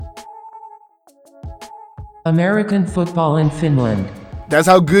American football in Finland. That's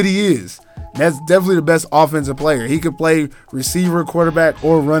how good he is. That's definitely the best offensive player. He could play receiver, quarterback,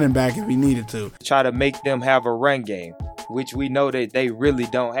 or running back if he needed to. Try to make them have a run game, which we know that they really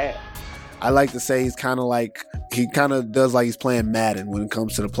don't have. I like to say he kind of does like he's playing Madden when it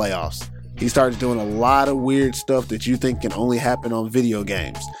comes to the playoffs. He starts doing a lot of weird stuff that you think can only happen on video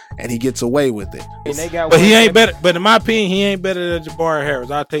games, and he gets away with it. But he ain't better. But in my opinion, he ain't better than Jabari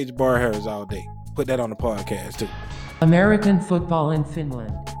Harris. I'll take Jabari Harris all day. Put that on the podcast too. American football in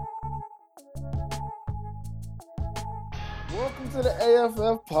Finland. Welcome to the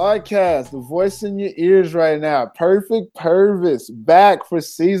AFF podcast, the voice in your ears right now. Perfect Purvis back for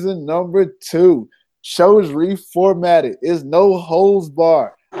season number 2. Shows reformatted. It's no holds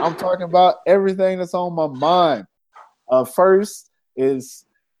bar. I'm talking about everything that's on my mind. First is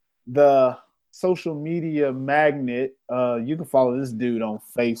the social media magnet. You can follow this dude on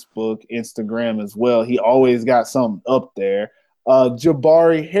Facebook, Instagram as well. He always got something up there.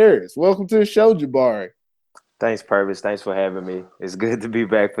 Jabari Harris. Welcome to the show, Jabari. Thanks, Purvis. Thanks for having me. It's good to be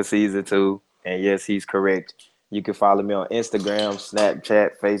back for season 2. And yes, he's correct. You can follow me on Instagram,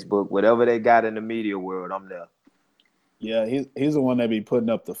 Snapchat, Facebook, whatever they got in the media world, I'm there. Yeah, he's the one that be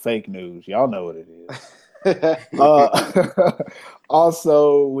putting up the fake news. Y'all know what it is.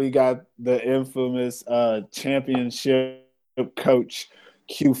 Also, we got the infamous championship coach,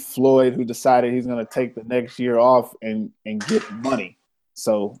 Q Floyd, who decided he's going to take the next year off and get money.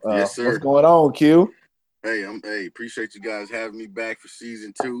 So yes, sir. What's going on, Q? Hey, appreciate you guys having me back for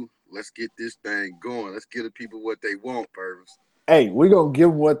season 2. Let's get this thing going. Let's give the people what they want, Purvis. Hey, we're going to give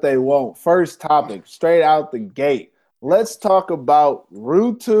them what they want. First topic, straight out the gate. Let's talk about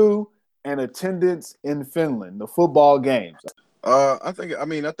Ruutu and attendance in Finland, the football games. I think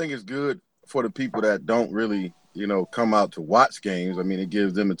it's good for the people that don't really, come out to watch games. I mean, it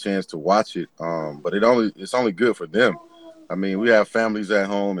gives them a chance to watch it. But it's only good for them. I mean, we have families at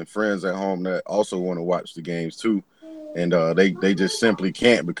home and friends at home that also want to watch the games too. And they just simply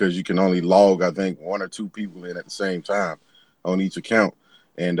can't because you can only log, I think, 1 or 2 people in at the same time on each account.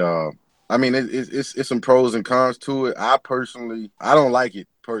 And it's some pros and cons to it. I don't like it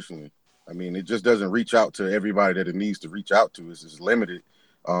personally. I mean, it just doesn't reach out to everybody that it needs to reach out to. It's just limited.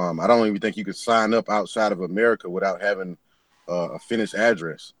 I don't even think you could sign up outside of America without having a Finnish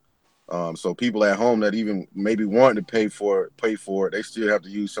address. So people at home that even maybe want to pay for it, they still have to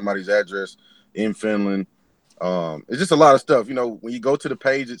use somebody's address in Finland. It's just a lot of stuff. When you go to the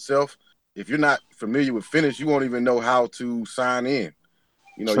page itself, if you're not familiar with Finnish, you won't even know how to sign in.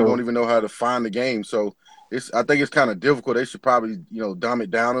 You won't even know how to find the game. So I think it's kind of difficult. They should probably, dumb it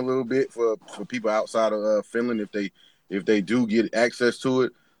down a little bit for people outside of Finland if they do get access to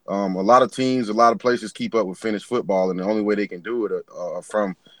it. A lot of teams, a lot of places keep up with Finnish football, and the only way they can do it are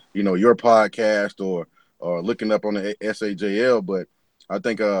from your podcast or looking up on the SAJL. But I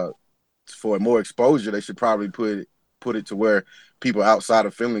think for more exposure, they should probably put it to where people outside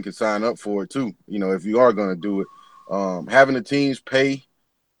of Finland can sign up for it too. If you are going to do it, having the teams pay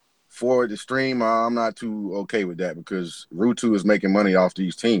for the stream, I'm not too okay with that because Ruutu is making money off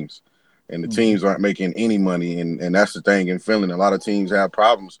these teams, and the teams aren't making any money. And that's the thing in Finland. A lot of teams have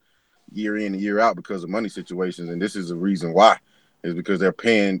problems year in and year out because of money situations, and this is the reason why. Is because they're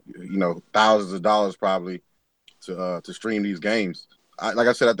paying, thousands of dollars probably to stream these games. Like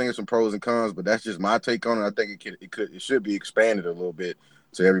I said, I think there's some pros and cons, but that's just my take on it. I think it should be expanded a little bit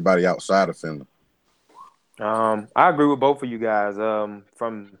to everybody outside of Finland. I agree with both of you guys.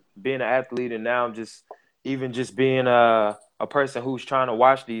 From being an athlete and now just being a person who's trying to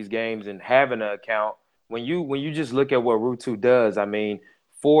watch these games and having an account. When you just look at what Ruutu does, I mean,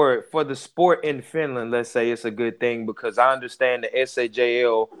 for the sport in Finland, let's say it's a good thing because I understand the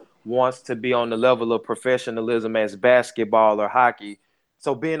SAJL wants to be on the level of professionalism as basketball or hockey.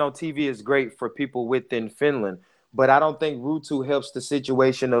 So being on TV is great for people within Finland. But I don't think Ruutu helps the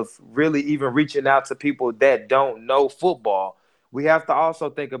situation of really even reaching out to people that don't know football. We have to also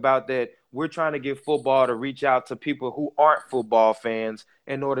think about that we're trying to get football to reach out to people who aren't football fans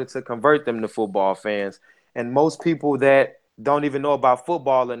in order to convert them to football fans. And most people that don't even know about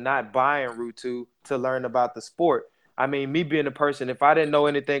football and not buying Ruutu to learn about the sport. I mean, me being a person, if I didn't know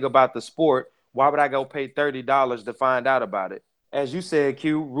anything about the sport, why would I go pay $30 to find out about it? As you said,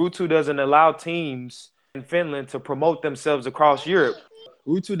 Q, Ruutu doesn't allow teams in Finland to promote themselves across Europe.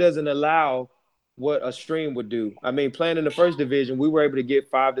 Ruutu doesn't allow what a stream would do. I mean, playing in the first division, we were able to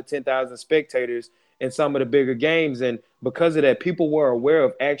get 5,000 to 10,000 spectators in some of the bigger games. And because of that, people were aware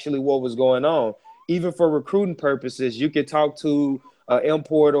of actually what was going on. Even for recruiting purposes, you could talk to an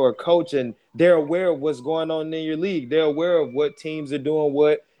import or a coach, and they're aware of what's going on in your league. They're aware of what teams are doing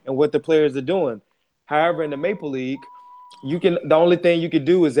what and what the players are doing. However, in the Maple League, the only thing you could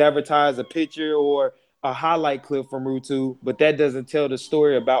do is advertise a picture or a highlight clip from Ruutu, but that doesn't tell the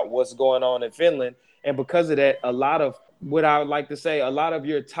story about what's going on in Finland. And because of that, a lot of what I would like to say, a lot of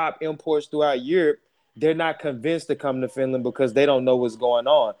your top imports throughout Europe, they're not convinced to come to Finland because they don't know what's going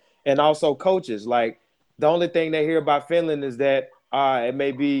on. And also coaches, like the only thing they hear about Finland is that it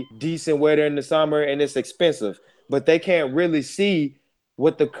may be decent weather in the summer and it's expensive, but they can't really see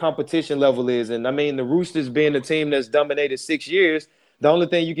what the competition level is. And I mean, the Roosters being the team that's dominated 6 years, the only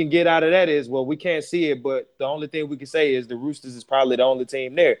thing you can get out of that is, well, we can't see it, but the only thing we can say is the Roosters is probably the only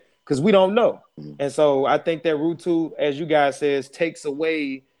team there because we don't know. And so I think that Ruutu, as you guys says, takes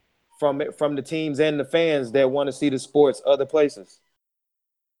away from the teams and the fans that want to see the sports other places.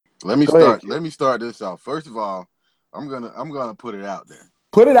 Let me Go ahead, start. Let me start this off. First of all, I'm gonna put it out there.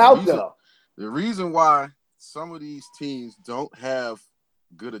 Put it out there. The reason why some of these teams don't have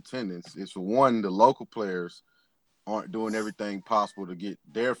good attendance is, for one, the local players aren't doing everything possible to get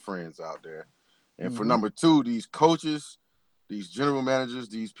their friends out there, and for number two, these coaches, these general managers,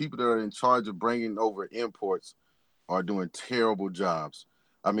 these people that are in charge of bringing over imports are doing terrible jobs.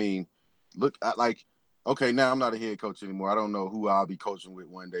 I mean, look at, like, okay, now I'm not a head coach anymore. I don't know who I'll be coaching with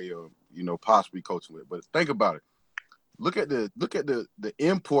one day, or possibly coaching with. But think about it. Look at the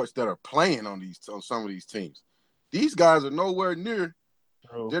imports that are playing on some of these teams. These guys are nowhere near.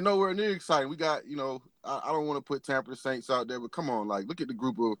 They're nowhere near exciting. We got, I don't want to put Tampa Saints out there, but come on, like, look at the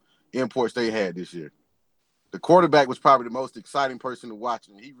group of imports they had this year. The quarterback was probably the most exciting person to watch,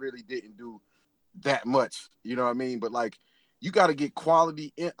 and he really didn't do that much. You know what I mean? But, like, you got to get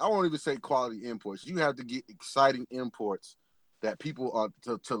quality. I won't even say quality imports. You have to get exciting imports that people are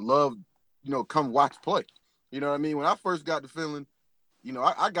to love, come watch play. You know what I mean? When I first got to Finland,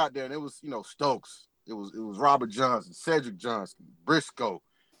 I got there and it was, Stokes. It was Robert Johnson, Cedric Johnson, Briscoe.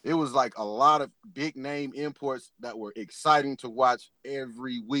 It was like a lot of big name imports that were exciting to watch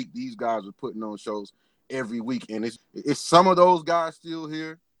every week. These guys were putting on shows every week, and it's some of those guys still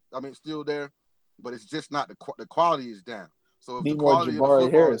here. I mean, still there, but it's just not the quality is down. So if Need the more quality of the Jabari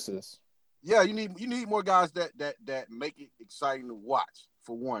football, Harris's. yeah, you need more guys that make it exciting to watch.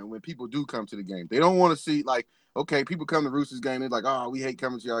 For one, when people do come to the game, they don't want to see, like, okay, people come to Roosters game, they're like, oh, we hate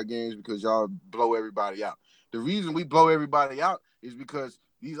coming to y'all games because y'all blow everybody out. The reason we blow everybody out is because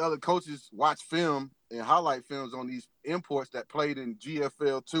these other coaches watch film and highlight films on these imports that played in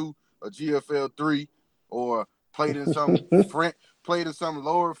GFL 2 or GFL 3 or played in some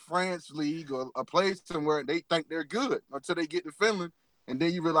lower France league or played somewhere. They think they're good until they get to Finland, and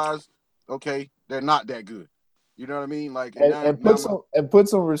then you realize, okay, they're not that good. You know what I mean? Like, And put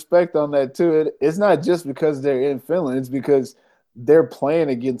some respect on that too. It's not just because they're in Finland; it's because they're playing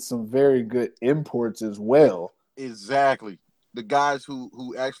against some very good imports as well. Exactly, the guys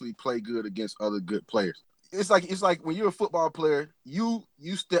who actually play good against other good players. It's like when you're a football player, you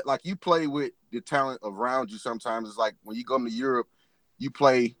play with the talent around you. Sometimes it's like when you go to Europe, you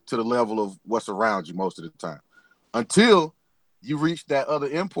play to the level of what's around you most of the time, until you reach that other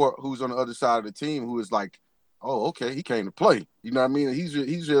import who's on the other side of the team, who is like, oh, okay, he came to play. You know what I mean? He's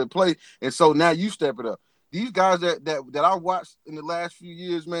here to play, and so now you step it up. These guys that I watched in the last few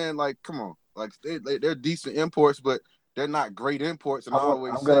years, man, like, come on, like they're decent imports, but they're not great imports. And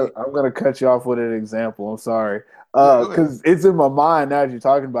I'm gonna cut you off with an example. I'm sorry, yeah, because it's in my mind now as you're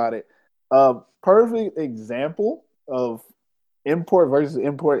talking about it. Perfect example of import versus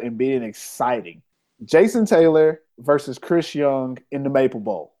import and being exciting. Jason Taylor versus Chris Young in the Maple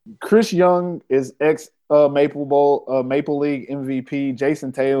Bowl. Chris Young is ex Maple League MVP.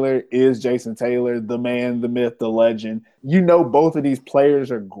 Jason Taylor is Jason Taylor, the man, the myth, the legend. Both of these players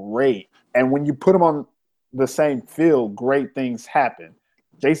are great, and when you put them on the same field, great things happen.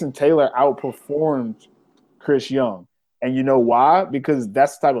 Jason Taylor outperformed Chris Young, and you know why? Because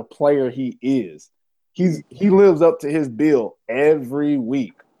that's the type of player he is. He lives up to his bill every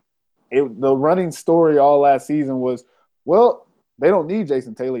week. The running story all last season was, well, they don't need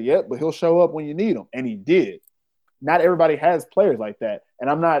Jason Taylor yet, but he'll show up when you need him. And he did. Not everybody has players like that. And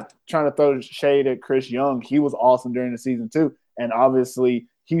I'm not trying to throw shade at Chris Young. He was awesome during the season too. And obviously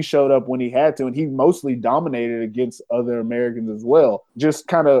he showed up when he had to, and he mostly dominated against other Americans as well. Just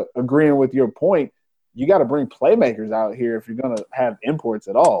kind of agreeing with your point, you got to bring playmakers out here if you're going to have imports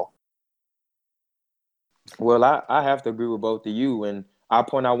at all. Well, I have to agree with both of you. And I'll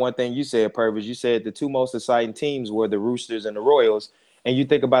point out one thing you said, Purvis. You said the two most exciting teams were the Roosters and the Royals. And you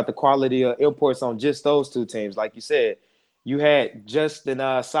think about the quality of imports on just those two teams. Like you said, you had Justin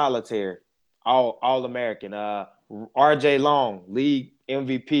Solitaire, All-American. RJ Long, league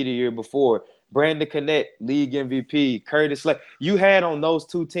MVP the year before. Brandon Connect, league MVP, Curtis Slay. You had on those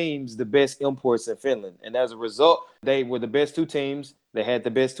two teams the best imports in Finland. And as a result, they were the best two teams. They had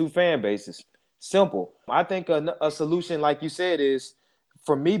the best two fan bases. Simple. I think a solution, like you said, is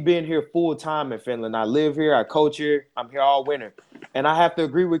for me being here full time in Finland. I live here, I coach here, I'm here all winter. And I have to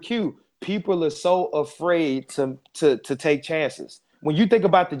agree with Q. People are so afraid to take chances. When you think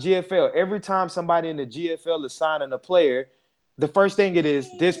about the GFL, every time somebody in the GFL is signing a player, the first thing it is,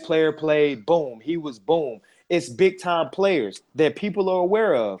 this player played, boom, he was boom. It's big time players that people are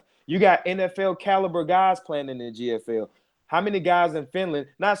aware of. You got NFL caliber guys playing in the GFL. How many guys in Finland?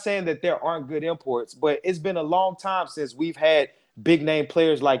 Not saying that there aren't good imports, but it's been a long time since we've had big name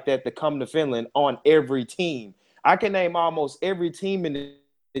players like that to come to Finland on every team. I can name almost every team in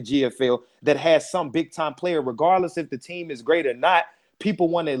the GFL that has some big time player, regardless if the team is great or not. People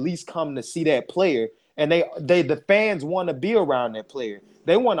want to at least come to see that player. And the fans want to be around that player.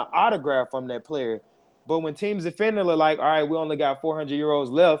 They want an autograph from that player. But when teams in Finland are like, all right, we only got 400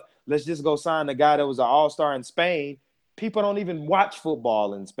 euros left, let's just go sign the guy that was an all-star in Spain. People don't even watch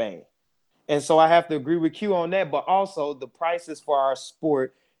football in Spain. And so I have to agree with Q on that. But also the prices for our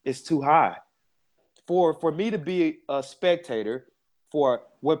sport is too high. For me to be a spectator for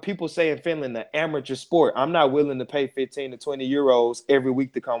what people say in Finland, the amateur sport, I'm not willing to pay 15 to 20 euros every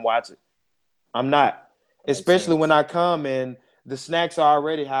week to come watch it. I'm not, especially when I come and the snacks are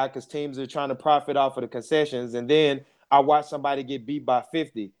already high because teams are trying to profit off of the concessions. And then I watch somebody get beat by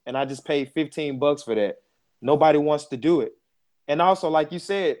 50 and I just paid $15 for that. Nobody wants to do it. And also, like you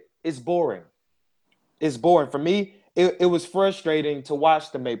said, it's boring. It's boring. For me, it was frustrating to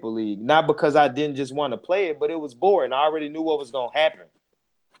watch the Maple League, not because I didn't just want to play it, but it was boring. I already knew what was going to happen.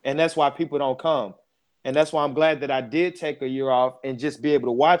 And that's why people don't come. And that's why I'm glad that I did take a year off and just be able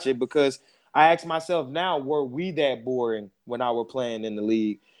to watch it, because I ask myself now, were we that boring when I were playing in the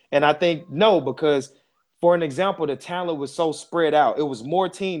league? And I think no, because for an example, the talent was so spread out. It was more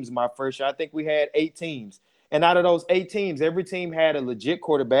teams my first year. I think we had 8 teams. And out of those 8 teams, every team had a legit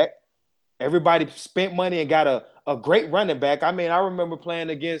quarterback. Everybody spent money and got a great running back. I mean, I remember playing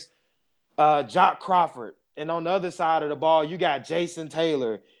against Jock Crawford. And on the other side of the ball, you got Jason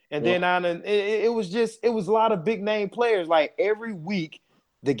Taylor. And then it was a lot of big name players. Like every week,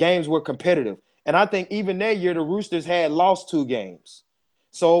 the games were competitive. And I think even that year, the Roosters had lost 2 games.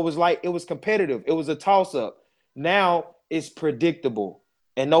 So it was competitive. It was a toss-up. Now it's predictable.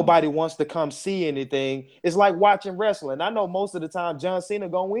 And nobody wants to come see anything. It's like watching wrestling. I know most of the time John Cena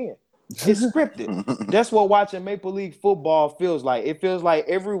going to win. It's scripted. That's what watching Maple League football feels like. It feels like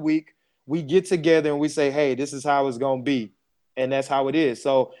every week we get together and we say, hey, this is how it's going to be. And that's how it is.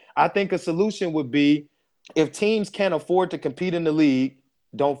 So I think a solution would be, if teams can't afford to compete in the league,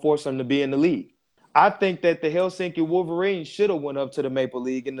 don't force them to be in the league. I think that the Helsinki Wolverines should have went up to the Maple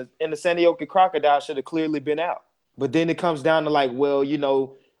League, and the Seinäjoki Crocodiles should have clearly been out. But then it comes down to like, well,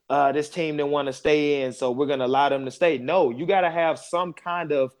 this team didn't want to stay in, so we're going to allow them to stay. No, you got to have some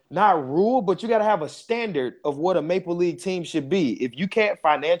kind of, not rule, but you got to have a standard of what a Maple League team should be. If you can't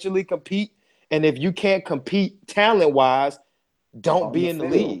financially compete, and if you can't compete talent-wise, don't be in the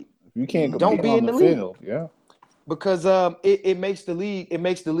league. You can't don't be in the field. league. Yeah. Because it makes the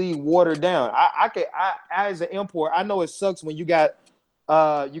league watered down. I as an import, I know it sucks when you got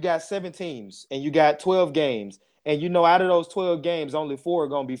 7 teams and you got 12 games, and out of those 12 games, only 4 are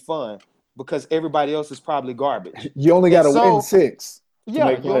gonna be fun because everybody else is probably garbage. You only got to win 6.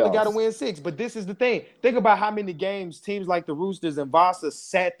 Yeah, you only got to win 6. But this is the thing. Think about how many games teams like the Roosters and Vasa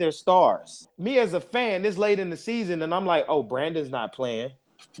sat their stars. Me as a fan, this late in the season, and I'm like, oh, Brandon's not playing,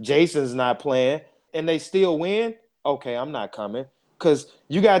 Jason's not playing, and they still win. Okay, I'm not coming. Because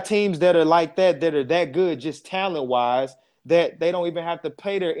you got teams that are like that are that good just talent-wise that they don't even have to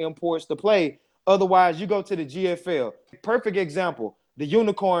pay their imports to play. Otherwise, you go to the GFL. Perfect example. The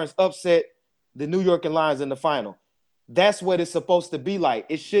Unicorns upset the New York Lions in the final. That's what it's supposed to be like.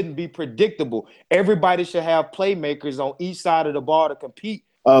 It shouldn't be predictable. Everybody should have playmakers on each side of the ball to compete.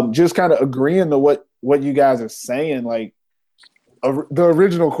 Just kind of agreeing to what you guys are saying, like, the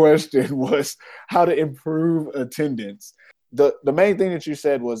original question was how to improve attendance. The main thing that you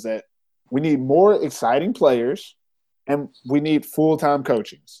said was that we need more exciting players and we need full-time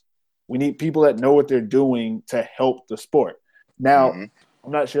coachings. We need people that know what they're doing to help the sport. Now,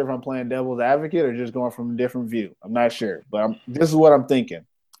 I'm not sure if I'm playing devil's advocate or just going from a different view. I'm not sure, but this is what I'm thinking.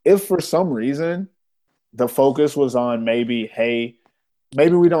 If for some reason the focus was on maybe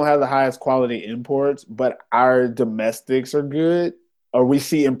we don't have the highest quality imports, but our domestics are good, or we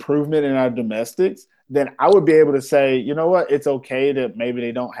see improvement in our domestics, then I would be able to say, you know what, it's okay that maybe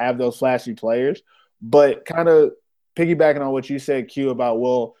they don't have those flashy players. But kind of piggybacking on what you said, Q, about,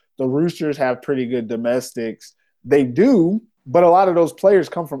 well, the Roosters have pretty good domestics. They do, but a lot of those players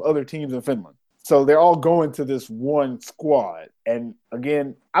come from other teams in Finland. So they're all going to this one squad. And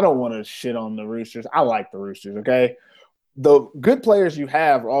again, I don't want to shit on the Roosters. I like the Roosters, okay? The good players you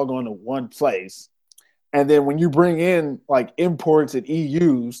have are all going to one place. And then when you bring in like imports and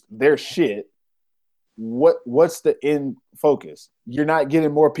EUs, they're shit. What's the end focus? You're not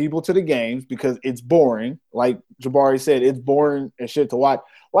getting more people to the games because it's boring. Like Jabari said, it's boring as shit to watch.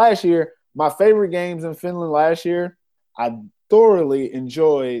 Last year, my favorite games in Finland last year, I thoroughly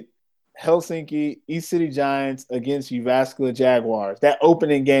enjoyed Helsinki East City Giants against Jyväskylä Jaguars. That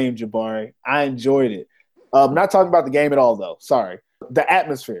opening game, Jabari, I enjoyed it. Not talking about the game at all, though. Sorry. The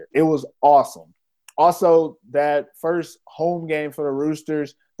atmosphere, it was awesome. Also, that first home game for the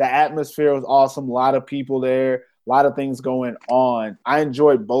Roosters, the atmosphere was awesome. A lot of people there, a lot of things going on. I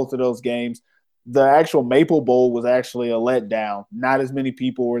enjoyed both of those games. The actual Maple Bowl was actually a letdown. Not as many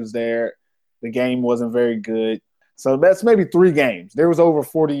people was there. The game wasn't very good. So that's maybe 3 games. There was over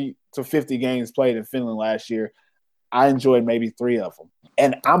 40 to 50 games played in Finland last year. I enjoyed maybe 3 of them.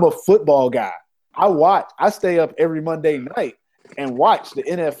 And I'm a football guy. I stay up every Monday night and watch the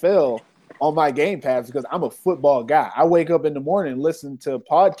NFL on my Game Pass because I'm a football guy. I wake up in the morning and listen to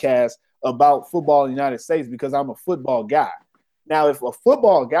podcasts about football in the United States because I'm a football guy. Now, if a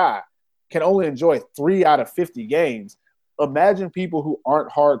football guy can only enjoy 3 out of 50 games, imagine people who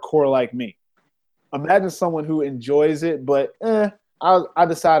aren't hardcore like me. Imagine someone who enjoys it, but I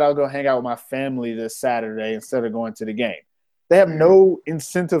decide I'll go hang out with my family this Saturday instead of going to the game. They have no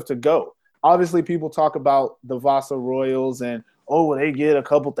incentive to go. Obviously, people talk about the Vasa Royals and, they get a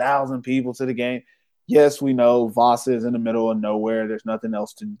couple thousand people to the game. Yes, we know Vasa is in the middle of nowhere. There's nothing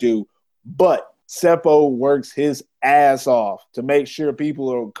else to do. But Seppo works his ass off to make sure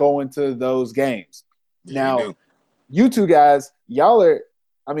people are going to those games. Yeah, now, you two guys, y'all are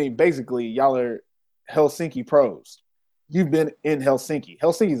Helsinki pros. You've been in Helsinki.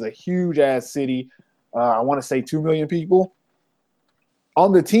 Helsinki is a huge-ass city. I want to say 2 million people.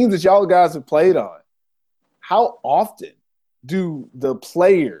 On the teams that y'all guys have played on, how often do the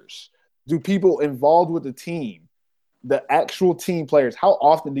players, do people involved with the team, the actual team players, how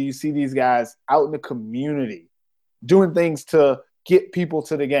often do you see these guys out in the community doing things to get people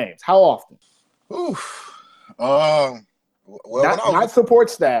to the games? How often? Not support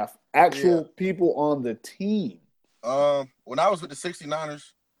staff, actual people on the team. When I was with the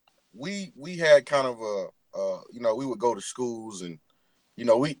 69ers, we had kind of we would go to schools and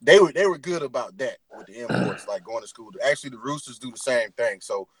they were good about that with the imports, like going to school. Actually, the Roosters do the same thing.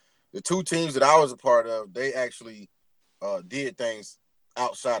 So the 2 teams that I was a part of, they actually did things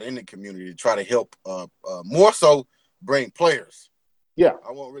outside in the community to try to help more so bring players. Yeah.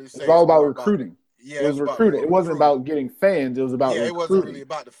 I won't really say it's all about recruiting. Yeah, it was recruiting. It wasn't about getting fans. It was about recruiting. It wasn't really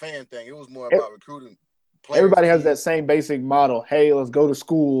about the fan thing. It was more about recruiting players. Everybody has that same basic model. Hey, let's go to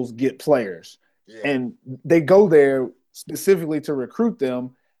schools, get players. Yeah. And they go there specifically to recruit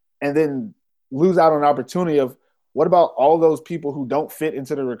them and then lose out on an opportunity of what about all those people who don't fit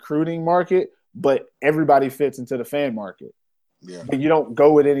into the recruiting market, but everybody fits into the fan market. Yeah. But you don't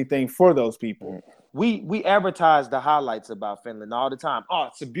go with anything for those people. We advertise the highlights about Finland all the time. Oh,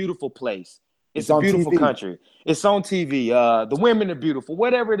 it's a beautiful place. It's a beautiful country. It's on TV. The women are beautiful.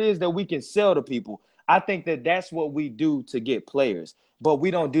 Whatever it is that we can sell to people. I think that that's what we do to get players. But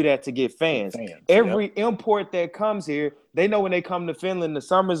we don't do that to get fans. Every import that comes here, they know when they come to Finland, the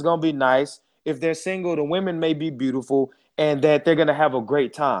summer's going to be nice. If they're single, the women may be beautiful and that they're going to have a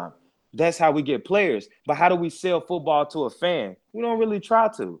great time. That's how we get players. But how do we sell football to a fan? We don't really try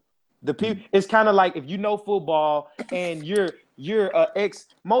to. It's kind of like if you know football and you're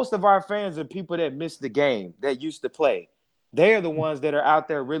most of our fans are people that missed the game, that used to play. They're the ones that are out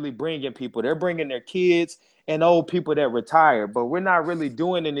there really bringing people. They're bringing their kids and old people that retire, but we're not really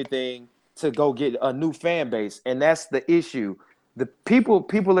doing anything to go get a new fan base. And that's the issue. The people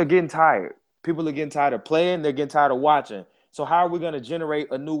are getting tired. People are getting tired of playing. They're getting tired of watching. So how are we going to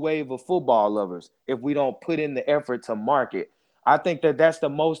generate a new wave of football lovers if we don't put in the effort to market? I think that that's the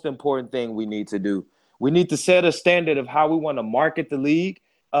most important thing we need to do. We need to set a standard of how we want to market the league.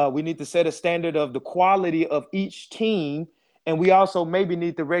 We need to set a standard of the quality of each team. And we also maybe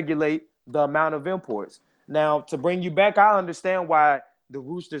need to regulate the amount of imports. Now, to bring you back, I understand why the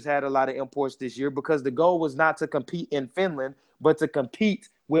Roosters had a lot of imports this year because the goal was not to compete in Finland, but to compete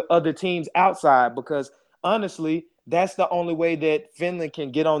with other teams outside because, honestly, that's the only way that Finland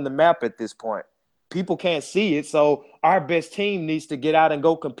can get on the map at this point. People can't see it, so our best team needs to get out and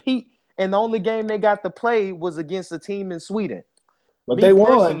go compete. And the only game they got to play was against a team in Sweden. But they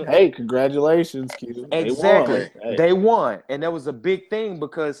won. Hey, congratulations, Q. Exactly. They won. And that was a big thing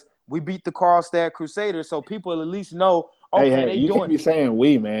because We beat the Karlstad Crusaders, so people at least know. Hey, Okay, hey, they you doing. can't be saying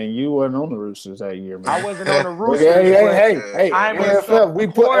we, man. You weren't on the Roosters that year, man. I wasn't on the Look, Roosters, hey, I'm a AFF, I'm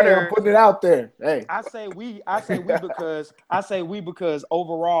supporter. putting it out there. Hey, I say we because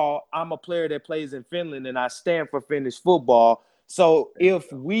overall I'm a player that plays in Finland and I stand for Finnish football. So if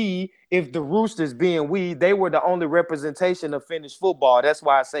the Roosters being they were the only representation of Finnish football. That's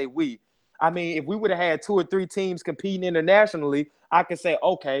why I say we. I mean, if we would have had 2 or 3 teams competing internationally, I could say,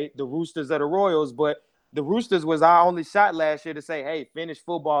 okay, the Roosters are the Royals, but the Roosters was our only shot last year to say, hey, Finnish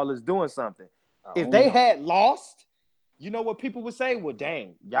football is doing something. If they had lost, you know what people would say? Well,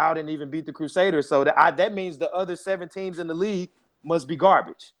 dang, y'all didn't even beat the Crusaders. So that means the other 7 teams in the league must be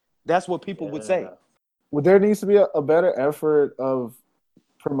garbage. That's what people would say. Well, there needs to be a better effort of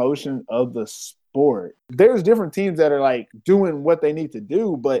promotion of the sport. There's different teams that are like doing what they need to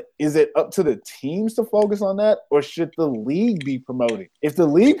do, but is it up to the teams to focus on that, or should the league be promoting? If the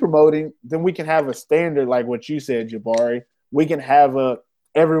league promoting, then we can have a standard like what you said, Jabari. We can have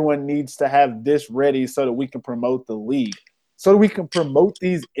everyone needs to have this ready so that we can promote the league, so that we can promote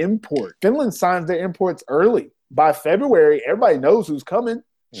these imports. Finland signs their imports early. By February, everybody knows who's coming.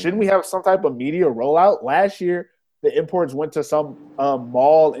 Shouldn't we have some type of media rollout? Last year, the imports went to some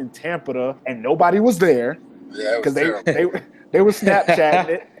mall in Tampa, and nobody was there because they were Snapchatting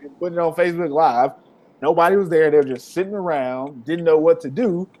it and putting it on Facebook Live. Nobody was there. They were just sitting around, didn't know what to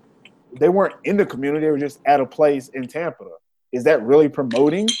do. They weren't in the community. They were just at a place in Tampa. Is that really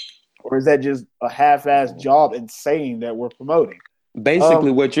promoting, or is that just a half-assed job in saying that we're promoting?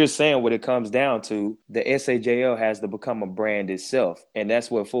 Basically, what you're saying, what it comes down to, the SAJL has to become a brand itself, and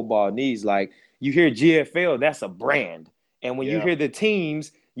that's what football needs. Like, you hear GFL, that's a brand, and when you hear the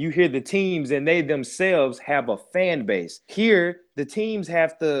teams, and they themselves have a fan base. Here, the teams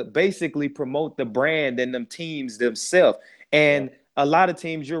have to basically promote the brand and them teams themselves, and a lot of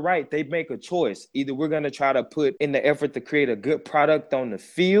teams, you're right, they make a choice. Either we're going to try to put in the effort to create a good product on the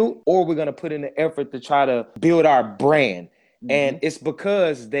field, or we're going to put in the effort to try to build our brand. And it's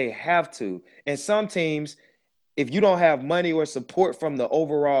because they have to. And some teams, if you don't have money or support from the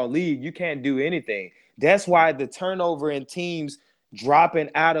overall league, you can't do anything. That's why the turnover in teams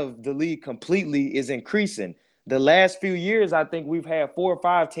dropping out of the league completely is increasing. The last few years, I think we've had 4 or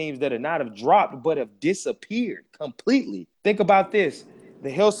 5 teams that have not have dropped, but have disappeared completely. Think about this.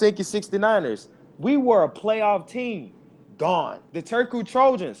 The Helsinki 69ers, we were a playoff team, gone. The Turku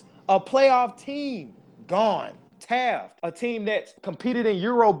Trojans, a playoff team, gone. Taft, a team that competed in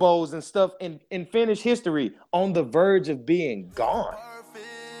Euro Bowls and stuff in Finnish history, on the verge of being gone.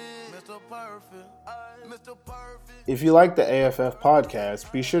 If you like the AFF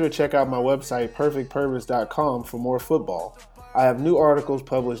podcast, be sure to check out my website, perfectpurpose.com, for more football. I have new articles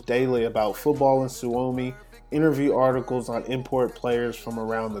published daily about football in Suomi, interview articles on import players from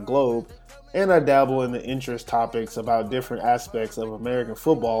around the globe, and I dabble in the interest topics about different aspects of American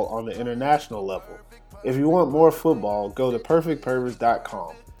football on the international level. If you want more football, go to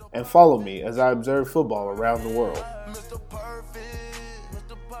perfectpurpose.com and follow me as I observe football around the world.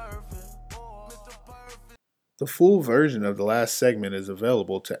 The full version of the last segment is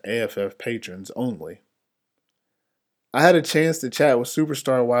available to AFF patrons only. I had a chance to chat with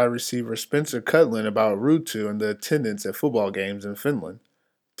superstar wide receiver Spencer Cutlin about Ruutu and the attendance at football games in Finland.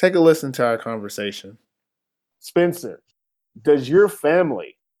 Take a listen to our conversation. Spencer, does your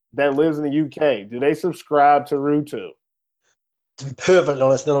family that lives in the UK, do they subscribe to Ruutu? To be perfectly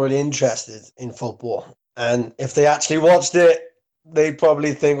honest, they're not really interested in football. And if they actually watched it, they'd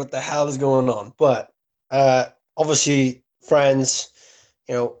probably think, what the hell is going on? But obviously, friends,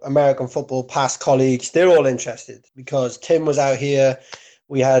 American football, past colleagues, they're all interested because Tim was out here.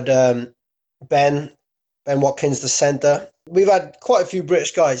 We had Ben Watkins, the centre. We've had quite a few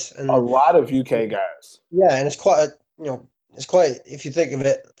British guys. And a lot of UK guys. Yeah, and it's quite if you think of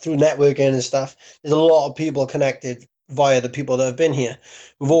it through networking and stuff, there's a lot of people connected via the people that have been here.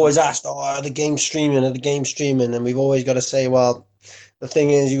 We've always asked, are the games streaming? And we've always got to say, well, the thing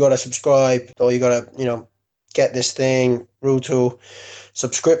is, you got to subscribe, or you got to, get this thing, Ruutu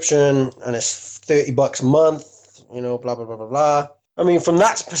subscription, and it's $30 a month, blah, blah, blah, blah, blah. I mean, from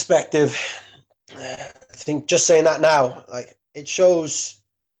that perspective, I think just saying that now, like, it shows.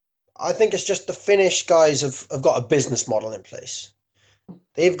 I think it's just the Finnish guys have got a business model in place.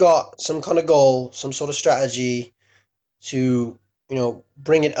 They've got some kind of goal, some sort of strategy to,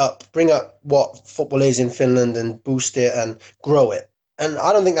 bring up what football is in Finland and boost it and grow it. And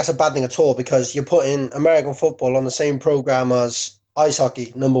I don't think that's a bad thing at all, because you're putting American football on the same program as ice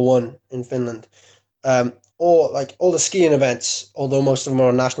hockey, number 1 in Finland, or like all the skiing events, although most of them are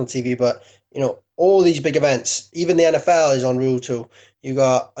on national TV, but, all these big events, even the NFL is on Ruutu. You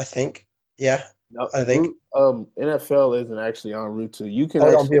got, I think, yeah, No, I think. NFL isn't actually on Route 2. You can Oh,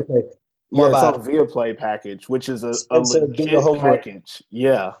 on actually, Viaplay. My yeah, it's bad. on Viaplay package, which is a Spencer, do your legit homework. package.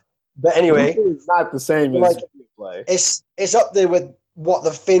 Yeah. But Route anyway, 2 is not the same like, as Viaplay. it's up there with what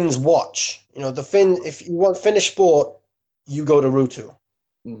the Finns watch. You know, the Finn. If you want Finnish sport, you go to Ruutu.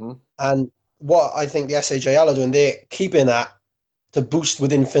 Mm-hmm. And what I think the SAJL are doing, they're keeping that to boost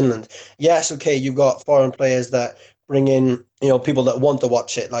within Finland. Yes, okay, you've got foreign players that bring in, people that want to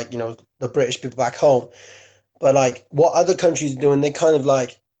watch it, like, the British people back home. But like what other countries are doing, they kind of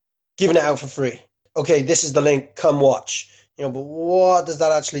like giving it out for free. Okay, this is the link, come watch. But what does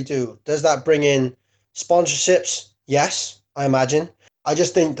that actually do? Does that bring in sponsorships? Yes, I imagine. I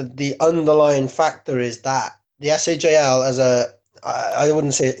just think that the underlying factor is that the SAJL I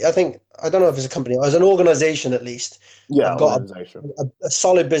wouldn't say, I don't know if it's a company, as an organization at least, Yeah, have got organization. a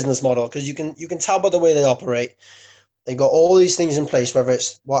solid business model, because you can tell by the way they operate. They got all these things in place, whether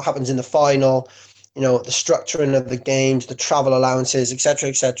it's what happens in the final, the structuring of the games, the travel allowances, etc.,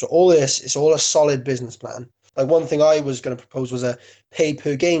 etc. All this is all a solid business plan. Like, one thing I was going to propose was a pay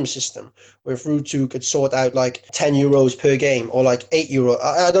per game system, where if Ruutu could sort out like €10 per game, or like €8.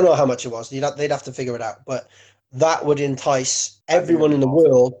 I don't know how much it was. They'd have to figure it out, but that would entice I think everyone it'd in be the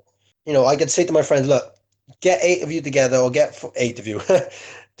awesome. world. I could say to my friends, look, get 8 of you together, or get 8 of you.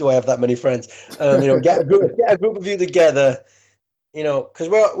 Do I have that many friends? Get a group of you together.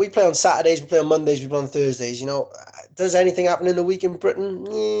 Because we play on Saturdays, we play on Mondays, we play on Thursdays. Does anything happen in the week in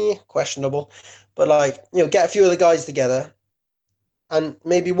Britain? Questionable. But like, get a few of the guys together and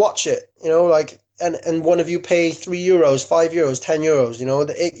maybe watch it. And one of you pay €3, €5,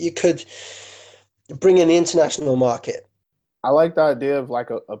 €10. You could bring in the international market. I like the idea of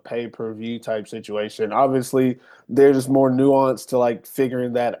like a pay-per-view type situation. Obviously, there's more nuance to like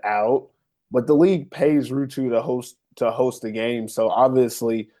figuring that out, but the league pays Ruutu to host the game, so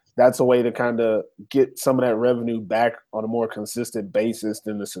obviously that's a way to kind of get some of that revenue back on a more consistent basis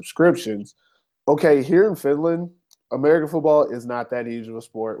than the subscriptions. Okay, here in Finland, American football is not that huge of a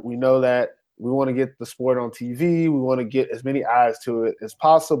sport. We know that. We want to get the sport on TV. We want to get as many eyes to it as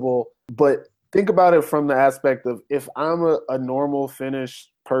possible, but think about it from the aspect of, if I'm a normal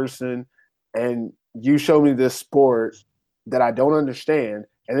Finnish person and you show me this sport that I don't understand,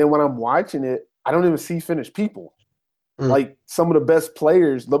 and then when I'm watching it, I don't even see Finnish people. Like, some of the best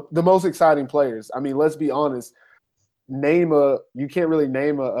players, the most exciting players. I mean, let's be honest. You can't really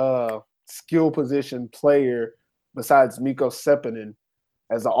name a skill position player besides Mikko Seppänen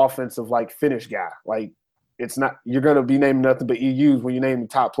as an offensive like Finnish guy. Like, it's not, you're gonna be naming nothing but EUs when you name the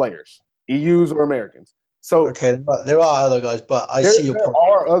top players. EUs or Americans. So Okay, but there are other guys, but I see your there point.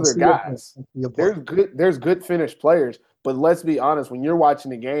 are I other see your point. guys. I see your There's point. good Finnish players, but let's be honest, when you're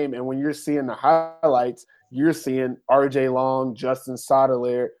watching the game and when you're seeing the highlights, you're seeing RJ Long, Justin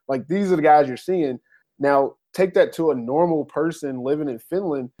Soderlair. Like, these are the guys you're seeing. Now, take that to a normal person living in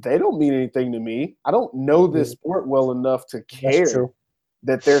Finland. They don't mean anything to me. I don't know this sport well enough to That's care true.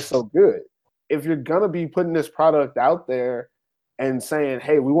 that they're so good. If you're going to be putting this product out there and saying,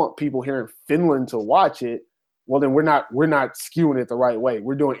 hey, we want people here in Finland to watch it, well, then we're not skewing it the right way.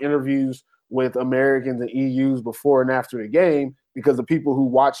 We're doing interviews with Americans and EUs before and after the game, because the people who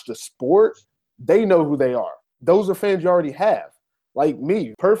watch the sport, they know who they are. Those are fans you already have. Like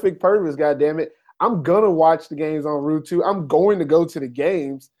me, Perfect Purvis, goddammit. I'm going to watch the games on Ruutu. I'm going to go to the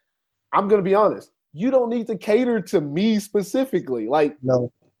games. I'm going to be honest. You don't need to cater to me specifically. Like,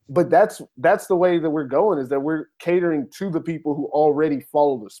 No. but that's the way that we're going, is that we're catering to the people who already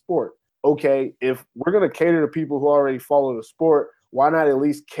follow the sport. Okay, if we're going to cater to people who already follow the sport, why not at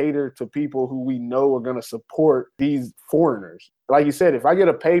least cater to people who we know are going to support these foreigners? Like you said, if I get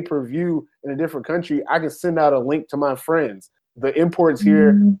a pay-per-view in a different country, I can send out a link to my friends. The imports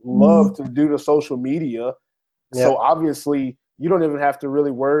here love to do the social media. Yeah. So obviously you don't even have to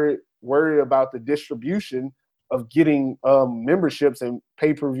really worry about the distribution of getting memberships and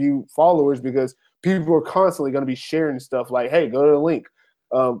pay-per-view followers, because people are constantly going to be sharing stuff like, hey, go to the link,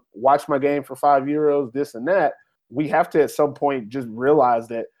 watch my game for €5, this and that. We have to at some point just realize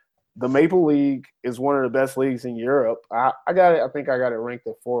that the Maple League is one of the best leagues in Europe. I think I got it ranked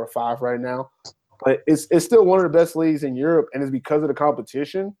at 4 or 5 right now. But it's still one of the best leagues in Europe, and it's because of the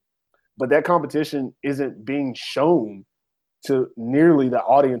competition. But that competition isn't being shown to nearly the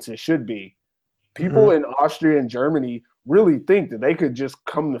audience it should be. People in Austria and Germany really think that they could just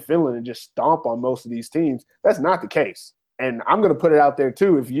come to Finland and just stomp on most of these teams. That's not the case. And I'm going to put it out there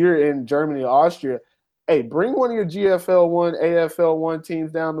too. If you're in Germany or Austria, hey, bring one of your GFL1, AFL1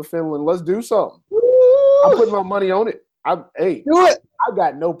 teams down to Finland. Let's do something. I'm putting my money on it. Do it. I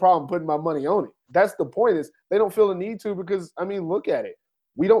got no problem putting my money on it. that's the point, is they don't feel the need to because, I mean, look at it.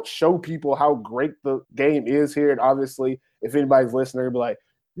 We don't show people how great the game is here. And obviously, if anybody's listening, they'll be like,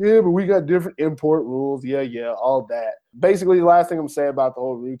 yeah, but we got different import rules. Yeah, all that. Basically, the last thing I'm saying about the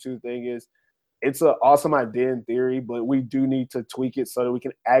whole Ruutu thing is it's an awesome idea in theory, but we do need to tweak it so that we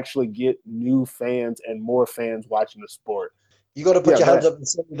can actually get new fans and more fans watching the sport. You got to put your hands up and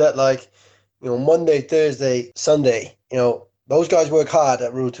say that, like, Monday, Thursday, Sunday, those guys work hard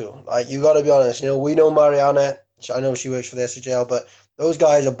at Ruutu. Like, you got to be honest. We know Mariana. I know she works for the SHL, but those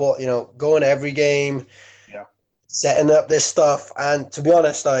guys are, going every game, setting up this stuff. And to be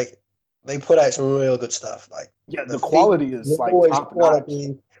honest, like, they put out some real good stuff. Like, the quality is like top quality.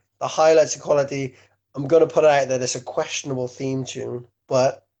 notch. The highlights of quality. I'm going to put out that it's a questionable theme tune,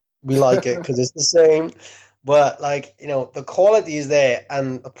 but we like it because it's the same. But, like, the quality is there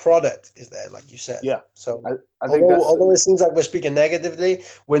and the product is there, like you said. Yeah. So, I think although it seems like we're speaking negatively,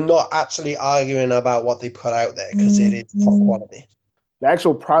 we're not actually arguing about what they put out there because it is top quality. The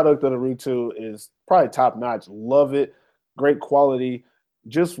actual product of the Ruutu is probably top notch. Love it. Great quality.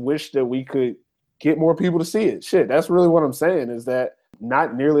 Just wish that we could get more people to see it. Shit, that's really what I'm saying, is that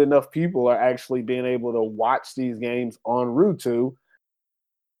not nearly enough people are actually being able to watch these games on Ruutu.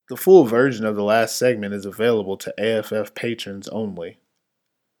 The full version of the last segment is available to AFF patrons only.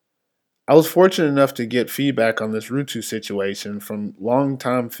 I was fortunate enough to get feedback on this Ruutu situation from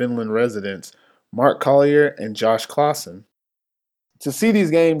longtime Finland residents Mark Collier and Josh Clausen. To see these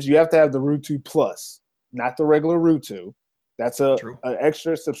games, you have to have the Ruutu Plus, not the regular Ruutu. That's an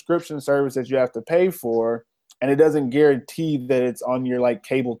extra subscription service that you have to pay for, and it doesn't guarantee that it's on your like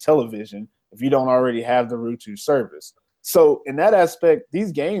cable television if you don't already have the Ruutu service. So in that aspect,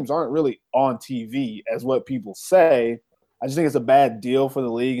 these games aren't really on TV as what people say. I just think it's a bad deal for the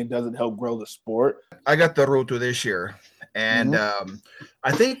league and doesn't help grow the sport. I got the Ruutu this year, and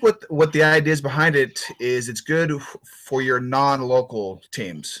I think what the idea is behind it is it's good for your non-local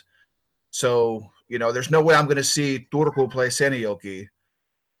teams. So, there's no way I'm going to see Turku play Seinäjoki,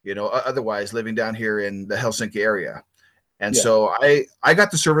 otherwise living down here in the Helsinki area. And so I got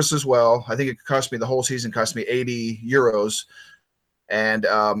the service as well. I think it cost me, the whole season cost me €80. And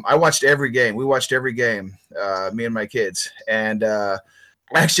I watched every game. We watched every game, me and my kids. And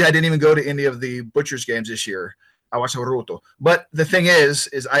actually, I didn't even go to any of the Butchers games this year. I watched Ruutu. But the thing is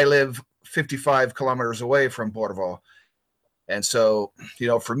I live 55 kilometers away from Porvoo. And so,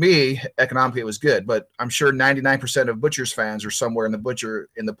 for me, economically, it was good. But I'm sure 99% of Butchers fans are somewhere in the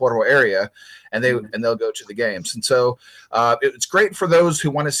Porvoo area, and they'll go to the games. And so it's great for those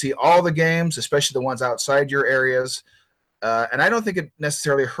who want to see all the games, especially the ones outside your areas. And I don't think it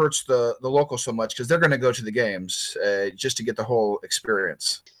necessarily hurts the locals so much because they're going to go to the games just to get the whole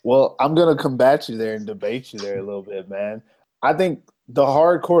experience. Well, I'm going to combat you there and debate you there a little bit, man. I think the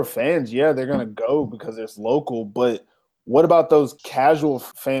hardcore fans, they're going to go because it's local. But what about those casual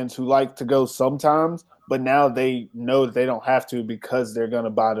fans who like to go sometimes, but now they know that they don't have to because they're going to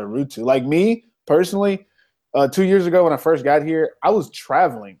buy the Ruutu? Like me, personally, 2 years ago when I first got here, I was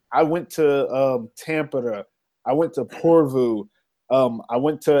traveling. I went to Tampere. I went to Porvoo. I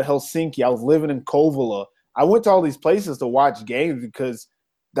went to Helsinki. I was living in Kouvola. I went to all these places to watch games because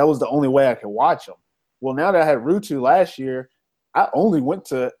that was the only way I could watch them. Well, now that I had Ruutu last year, I went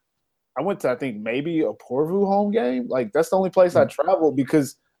to I think maybe a Porvoo home game. Like that's the only place I traveled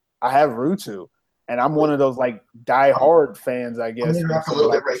because I have Ruutu, and I'm one of those like diehard fans, I guess. I'm going to interrupt a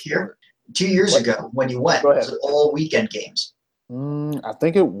little bit right here. 2 years ago, when you went, was it all weekend games? I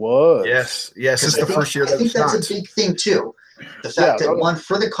think it was. Yes. This is the first year. I think that's a big thing too. The fact that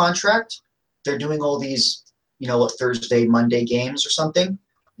for the contract, they're doing all these, Thursday, Monday games or something,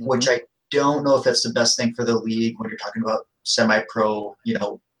 which I don't know if that's the best thing for the league when you're talking about semi-pro,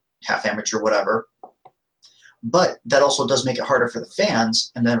 half amateur, whatever. But that also does make it harder for the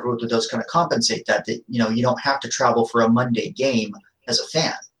fans, and then Ruutu does kind of compensate that you don't have to travel for a Monday game as a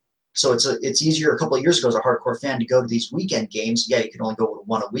fan. So it's easier a couple of years ago as a hardcore fan to go to these weekend games. Yeah, you can only go to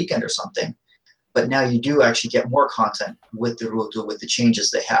one a weekend or something. But now you do actually get more content with the Ruutu, with the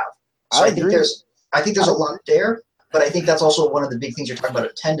changes they have. So I think there's a lot there, but I think that's also one of the big things you're talking about,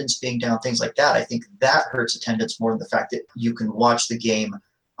 attendance being down, things like that. I think that hurts attendance more than the fact that you can watch the game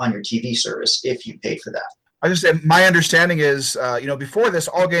on your TV service if you paid for that. My understanding is, before this,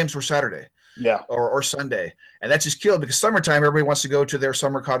 all games were Saturday. Yeah. Or Sunday. And that just killed because summertime, everybody wants to go to their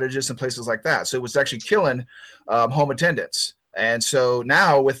summer cottages and places like that. So it was actually killing home attendance. And so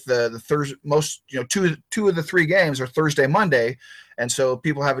now with the Thursday, two of the three games are Thursday, Monday. And so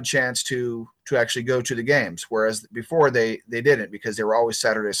people have a chance to actually go to the games. Whereas before they didn't because they were always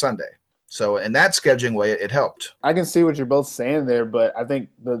Saturday, Sunday. So in that scheduling way, it helped. I can see what you're both saying there, but I think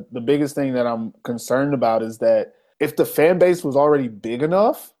the biggest thing that I'm concerned about is that if the fan base was already big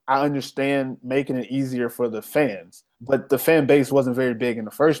enough, I understand making it easier for the fans. But the fan base wasn't very big in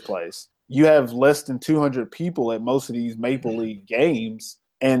the first place. You have less than 200 people at most of these Maple League games.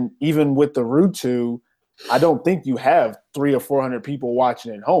 And even with the Ruutu, I don't think you have 300 or 400 people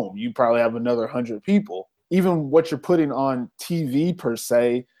watching at home. You probably have another 100 people. Even what you're putting on TV per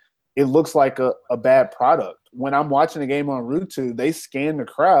se, it looks like a bad product. When I'm watching a game on Ruutu, they scan the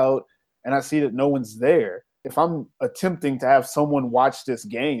crowd and I see that no one's there. If I'm attempting to have someone watch this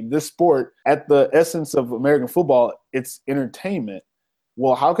game, this sport, at the essence of American football, it's entertainment.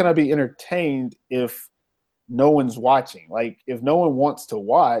 Well, how can I be entertained if no one's watching? Like, if no one wants to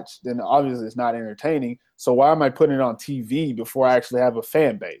watch, then obviously it's not entertaining. So why am I putting it on TV before I actually have a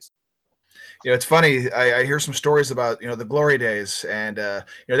fan base? It's funny. I hear some stories about, the glory days. And,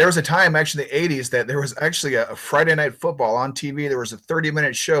 there was a time actually in the 80s that there was actually a Friday night football on TV. There was a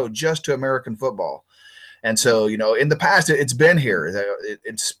 30-minute show just to American football. And so, in the past, it's been here.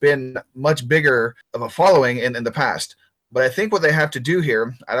 It's been much bigger of a following in the past. But I think what they have to do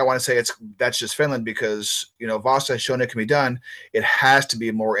here, I don't want to say that's just Finland because, Vasa has shown it can be done. It has to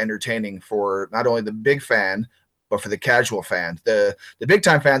be more entertaining for not only the big fan, but for the casual fan. The big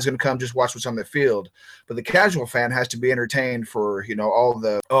time fan is going to come just watch what's on the field, but the casual fan has to be entertained for all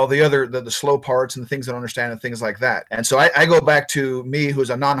the other the slow parts and the things they don't understand and things like that. And so I go back to me, who's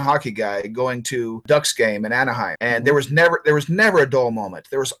a non-hockey guy, going to Ducks game in Anaheim, and there was never a dull moment.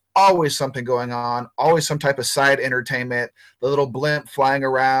 There was always something going on, always some type of side entertainment, the little blimp flying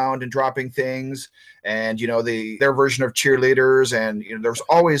around and dropping things, and their version of cheerleaders, and there's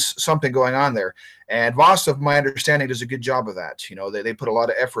always something going on there. And Voss, of my understanding, does a good job of that. They put a lot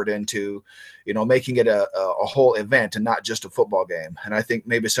of effort into making it a whole event and not just a football game. And I think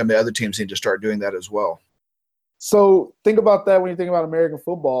maybe some of the other teams need to start doing that as well. So think about that when you think about American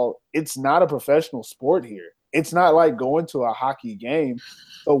football. It's not a professional sport here. It's not like going to a hockey game.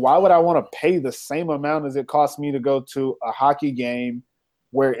 So why would I want to pay the same amount as it costs me to go to a hockey game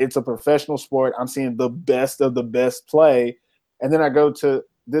where it's a professional sport? I'm seeing the best of the best play. And then I go to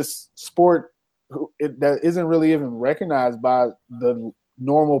this sport that isn't really even recognized by the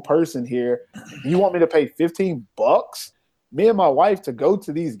normal person here. You want me to pay $15? Me and my wife to go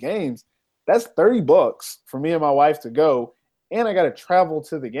to these games, that's $30 for me and my wife to go, and I got to travel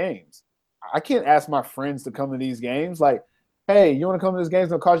to the games. I can't ask my friends to come to these games. Like, hey, you want to come to this game? It's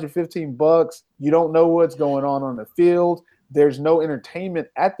going to cost you $15. You don't know what's going on the field. There's no entertainment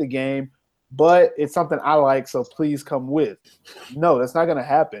at the game, but it's something I like, so please come with. No, that's not going to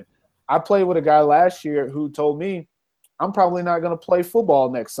happen. I played with a guy last year who told me I'm probably not going to play football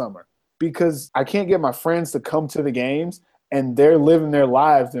next summer because I can't get my friends to come to the games, and they're living their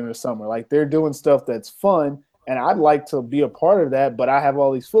lives in the summer. Like, they're doing stuff that's fun, and I'd like to be a part of that, but I have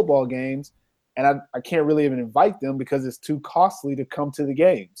all these football games, and I can't really even invite them because it's too costly to come to the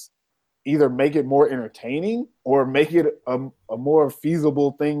games. Either make it more entertaining or make it a more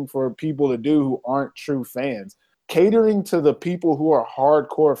feasible thing for people to do who aren't true fans. Catering to the people who are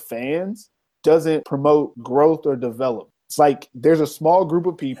hardcore fans doesn't promote growth or development. It's like there's a small group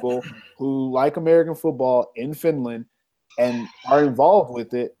of people who like American football in Finland and are involved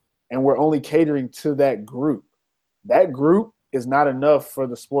with it, and we're only catering to that group. That group is not enough for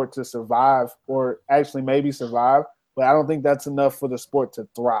the sport to survive, or actually maybe survive, but I don't think that's enough for the sport to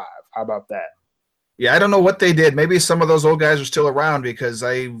thrive. How about that? Yeah, I don't know what they did. Maybe some of those old guys are still around because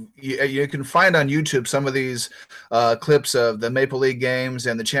you can find on YouTube some of these clips of the Maple League games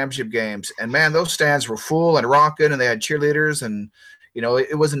and the championship games. And, man, those stands were full and rocking, and they had cheerleaders, and,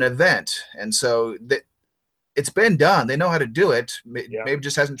 it was an event. And so it's been done. They know how to do it. Maybe it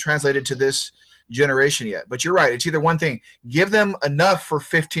just hasn't translated to this generation yet. But you're right. It's either one thing. Give them enough for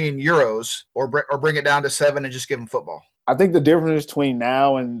 €15 or bring it down to 7 and just give them football. I think the difference between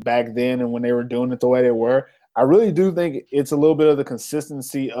now and back then and when they were doing it the way they were, I really do think it's a little bit of the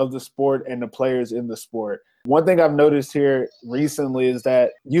consistency of the sport and the players in the sport. One thing I've noticed here recently is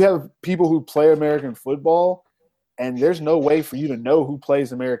that you have people who play American football, and there's no way for you to know who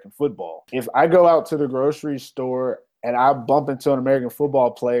plays American football. If I go out to the grocery store and I bump into an American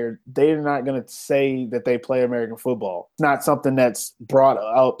football player, they're not going to say that they play American football. It's not something that's brought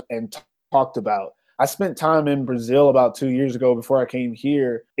up and talked about. I spent time in Brazil about 2 years ago before I came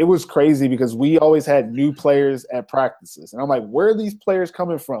here. It was crazy because we always had new players at practices. And I'm like, where are these players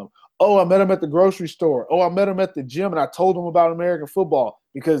coming from? Oh, I met them at the grocery store. Oh, I met them at the gym, and I told them about American football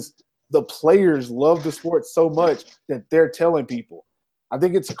because the players love the sport so much that they're telling people. I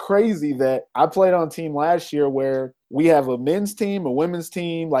think it's crazy that I played on a team last year where we have a men's team, a women's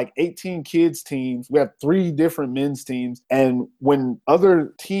team, like 18 kids teams. We have 3 different men's teams. And when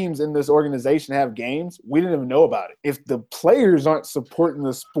other teams in this organization have games, we didn't even know about it. If the players aren't supporting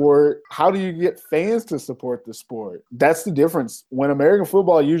the sport, how do you get fans to support the sport? That's the difference. When American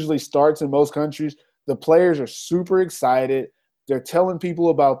football usually starts in most countries, the players are super excited. They're telling people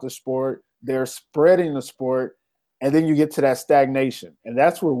about the sport. They're spreading the sport. And then you get to that stagnation. And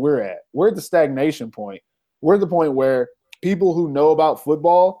that's where we're at. We're at the stagnation point. We're at the point where people who know about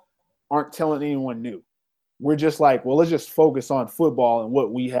football aren't telling anyone new. We're just like, well, let's just focus on football and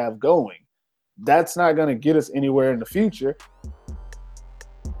what we have going. That's not going to get us anywhere in the future.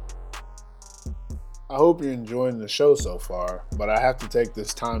 I hope you're enjoying the show so far, but I have to take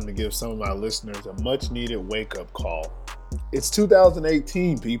this time to give some of my listeners a much-needed wake-up call. It's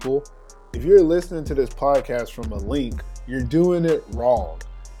 2018, people. If you're listening to this podcast from a link, you're doing it wrong.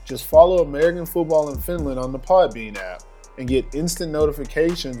 Just follow American Football in Finland on the Podbean app and get instant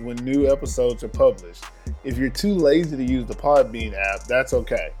notifications when new episodes are published. If you're too lazy to use the Podbean app, that's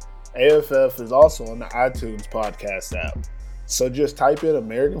okay. AFF is also on the iTunes podcast app. So just type in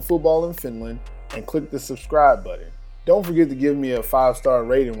American Football in Finland and click the subscribe button. Don't forget to give me a 5-star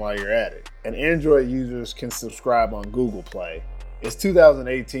rating while you're at it. And Android users can subscribe on Google Play. It's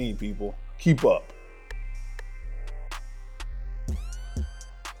 2018, people. Keep up.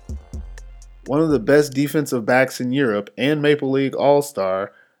 One of the best defensive backs in Europe and Maple League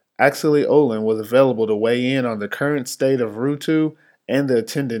All-Star, Akseli Olin, was available to weigh in on the current state of Ruutu and the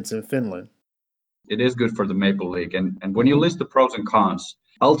attendance in Finland. It is good for the Maple League. And when you list the pros and cons,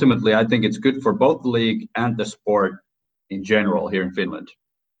 ultimately, I think it's good for both the league and the sport in general here in Finland.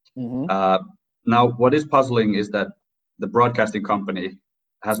 Now, what is puzzling is that the broadcasting company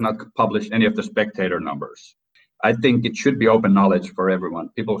has not published any of the spectator numbers. I think it should be open knowledge for everyone.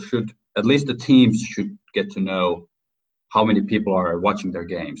 People should, at least the teams should get to know how many people are watching their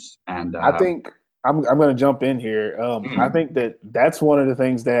games. And I think I'm going to jump in here. I think that's one of the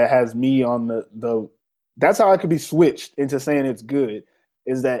things that has me on the that's how I could be switched into saying it's good,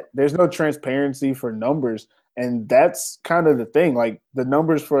 is that there's no transparency for numbers. And that's kind of the thing. Like, the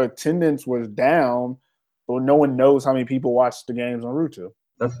numbers for attendance was down, but no one knows how many people watched the games on Ruutu.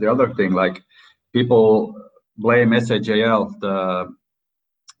 That's the other thing. Like, people blame SAJL,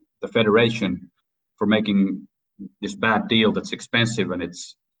 the federation, for making this bad deal that's expensive, and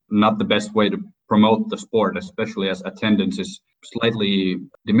it's not the best way to promote the sport, especially as attendance is slightly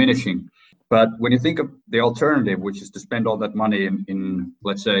diminishing. But when you think of the alternative, which is to spend all that money in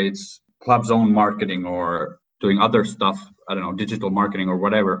let's say it's club's own marketing or doing other stuff, I don't know, digital marketing or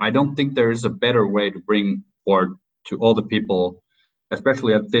whatever, I don't think there is a better way to bring sport to all the people,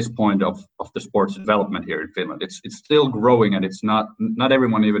 especially at this point of the sports development here in Finland. It's still growing, and it's not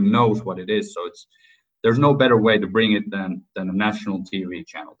everyone even knows what it is. So there's no better way to bring it than a national TV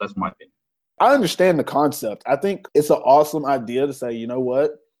channel. That's my opinion. I understand the concept. I think it's an awesome idea to say, you know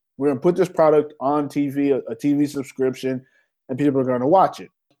what, we're going to put this product on TV, a TV subscription, and people are going to watch it.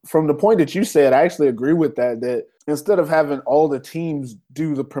 From the point that you said, I actually agree with that instead of having all the teams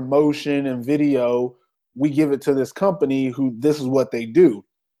do the promotion and video, we give it to this company who this is what they do.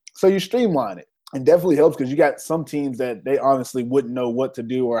 So you streamline it. It definitely helps because you got some teams that they honestly wouldn't know what to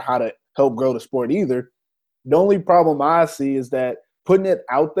do or how to help grow the sport either. The only problem I see is that putting it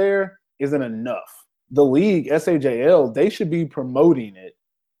out there isn't enough. The league, SAJL, they should be promoting it,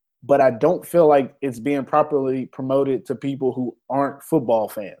 but I don't feel like it's being properly promoted to people who aren't football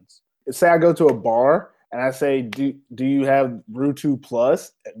fans. Say I go to a bar and I say, do you have Ruutu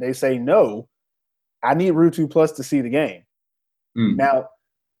Plus? They say no. I need Ruutu Plus to see the game. Now,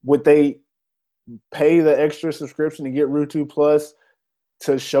 would they pay the extra subscription to get Ruutu Plus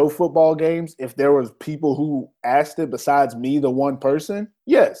to show football games if there was people who asked it besides me, the one person?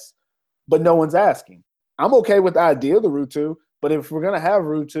 Yes, but no one's asking. I'm okay with the idea of the Ruutu, but if we're going to have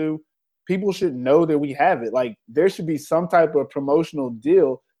Ruutu, people should know that we have it. Like, there should be some type of promotional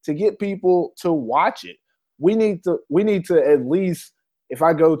deal to get people to watch it. We need to at least, if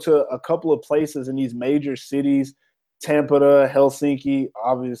I go to a couple of places in these major cities, Tampere, Helsinki,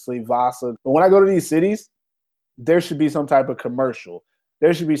 obviously Vasa, but when I go to these cities, there should be some type of commercial.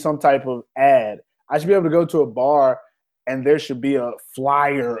 There should be some type of ad. I should be able to go to a bar and there should be a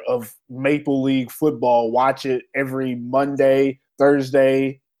flyer of Maple League football. Watch it every Monday,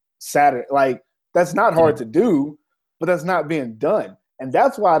 Thursday, Saturday. Like, that's not hard to do, but that's not being done. And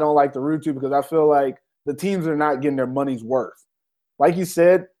that's why I don't like the Ruutu, because I feel like the teams are not getting their money's worth. Like you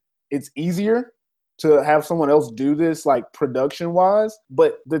said, it's easier to have someone else do this, like, production-wise,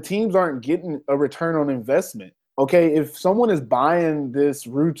 but the teams aren't getting a return on investment. Okay, if someone is buying this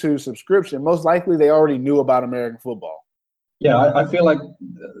Ruutu subscription, most likely they already knew about American football. Yeah, I feel like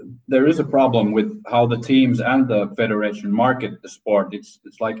there is a problem with how the teams and the federation market the sport. It's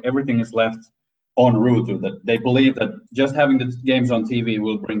like everything is left en route to that. They believe that just having the games on TV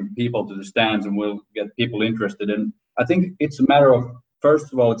will bring people to the stands and will get people interested. And I think it's a matter of,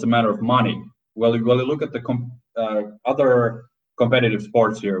 first of all, it's a matter of money. Well, you look at the other competitive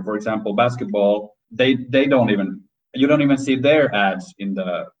sports here, for example, basketball, they don't even, you don't even see their ads in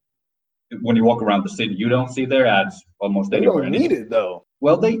the, when you walk around the city, you don't see their ads almost They anywhere. don't need it though.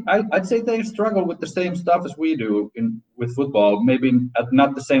 Well, I'd say they struggle with the same stuff as we do with football. Maybe at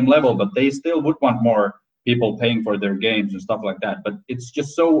not the same level, but they still would want more people paying for their games and stuff like that. But it's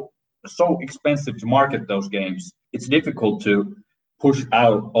just so expensive to market those games. It's difficult to push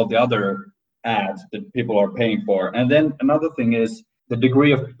out all the other ads that people are paying for. And then another thing is the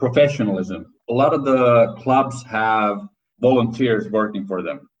degree of professionalism. A lot of the clubs have volunteers working for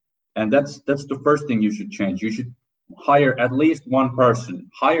them. And that's the first thing you should change. You should hire at least one person,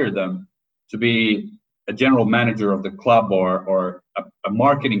 hire them to be a general manager of the club or a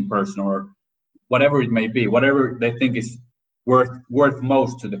marketing person or whatever it may be, whatever they think is worth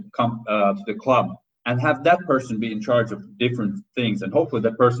most to the club, and have that person be in charge of different things. And hopefully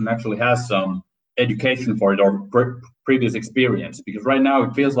that person actually has some education for it or previous experience, because right now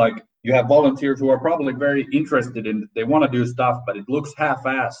it feels like you have volunteers who are probably very interested in, they want to do stuff, but it looks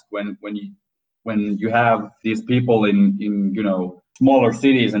half-assed when you have these people in smaller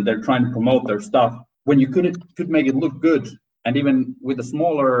cities and they're trying to promote their stuff, when you could make it look good. And even with a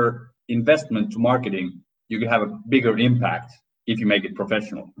smaller investment to marketing, you could have a bigger impact if you make it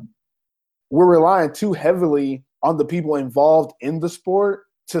professional. We're relying too heavily on the people involved in the sport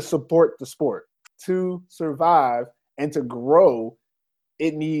to support the sport. To survive and to grow,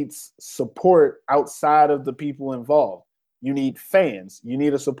 it needs support outside of the people involved. You need fans. You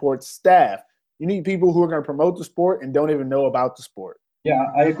need a support staff. You need people who are going to promote the sport and don't even know about the sport. Yeah,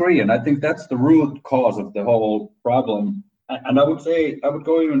 I agree. And I think that's the root cause of the whole problem. And I would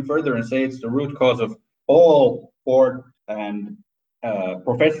go even further and say it's the root cause of all sport and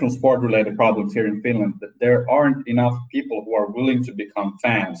professional sport related problems here in Finland, that there aren't enough people who are willing to become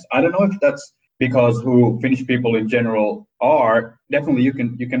fans. I don't know if that's because who Finnish people in general are. Definitely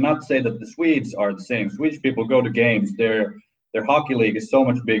you cannot say that the Swedes are the same. Swedish people go to games. Their hockey league is so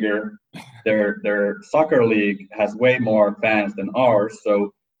much bigger. Their soccer league has way more fans than ours.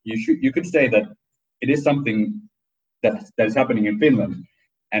 So you could say that it is something that is happening in Finland.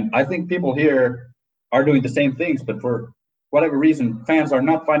 And I think people here are doing the same things, but for whatever reason, fans are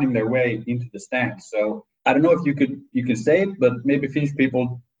not finding their way into the stands. So I don't know if you can say it, but maybe Finnish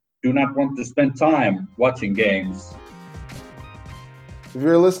people do not want to spend time watching games. If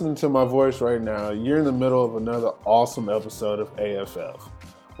you're listening to my voice right now, you're in the middle of another awesome episode of AFF.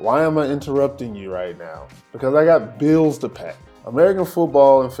 Why am I interrupting you right now? Because I got bills to pay. American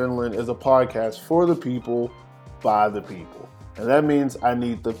Football in Finland is a podcast for the people, by the people. And that means I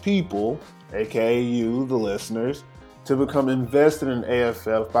need the people, aka you, the listeners, to become invested in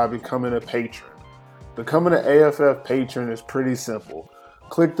AFF by becoming a patron. Becoming an AFF patron is pretty simple.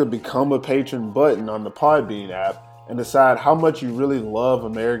 Click the Become a Patron button on the Podbean app and decide how much you really love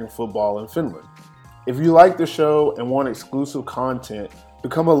American football in Finland. If you like the show and want exclusive content,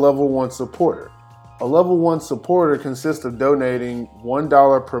 become a Level 1 supporter. A Level 1 supporter consists of donating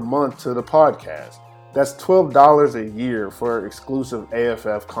 $1 per month to the podcast. That's $12 a year for exclusive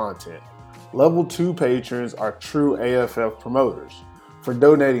AFF content. Level 2 patrons are true AFF promoters. For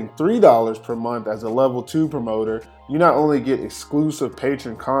donating $3 per month as a Level 2 promoter, you not only get exclusive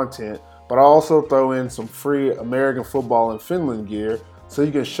patron content, but I also throw in some free American Football in Finland gear so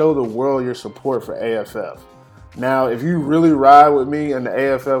you can show the world your support for AFF. Now, if you really ride with me in the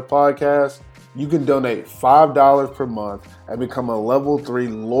AFF podcast, you can donate $5 per month and become a Level 3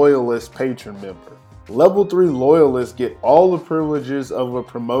 Loyalist patron member. Level 3 Loyalists get all the privileges of a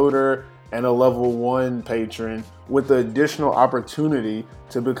promoter and a Level 1 patron, with the additional opportunity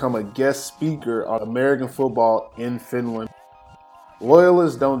to become a guest speaker on American football in Finland.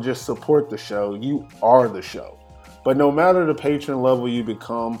 Loyalists don't just support the show, you are the show. But no matter the patron level you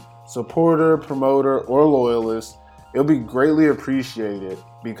become, supporter, promoter, or loyalist, it'll be greatly appreciated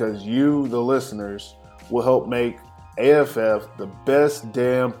because you, the listeners, will help make AFF the best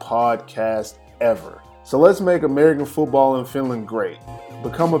damn podcast ever. So let's make American football in Finland great.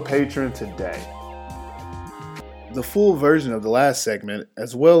 Become a patron today. The full version of the last segment,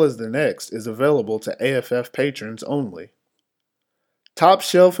 as well as the next, is available to AFF patrons only. Top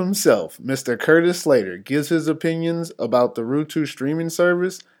Shelf himself, Mr. Curtis Slater, gives his opinions about the Ruutu streaming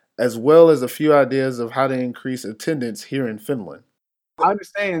service, as well as a few ideas of how to increase attendance here in Finland. I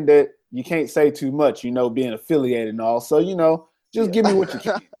understand that you can't say too much, being affiliated and all. So, just give me what you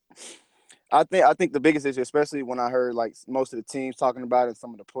can. I think the biggest issue, especially when I heard like most of the teams talking about it,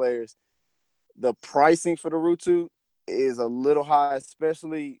 some of the players, the pricing for the Ruutu is a little high,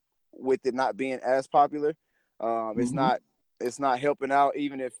 especially with it not being as popular. It's not helping out.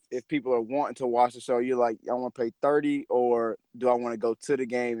 Even if people are wanting to watch the show, you're like, I want to pay 30, or do I want to go to the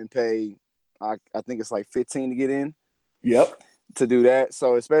game and pay? I think it's like 15 to get in. Yep. To do that.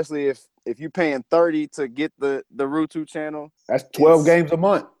 So especially if you're paying 30 to get the Ruutu channel, that's 12 games a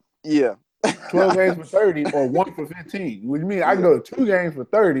month. Yeah. 12 games for 30 or 1 for 15. What do you mean? I can go to 2 games for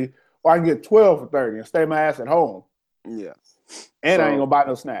 30, or I can get 12 for 30 and stay my ass at home. Yeah. And I ain't gonna buy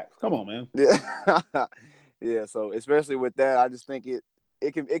no snacks. Come on, man. Yeah. Yeah. So especially with that, I just think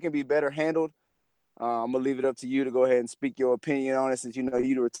it can be better handled. I'm gonna leave it up to you to go ahead and speak your opinion on it, since you're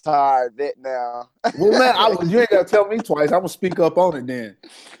the retired vet now. Well, man, you ain't gotta tell me twice. I'm gonna speak up on it then.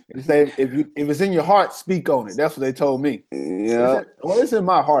 And say if it's in your heart, speak on it. That's what they told me. Yeah. It's in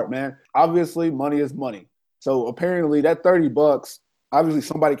my heart, man. Obviously, money is money. So apparently, that $30, obviously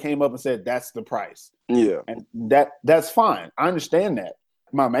somebody came up and said that's the price. Yeah. And that's fine. I understand that.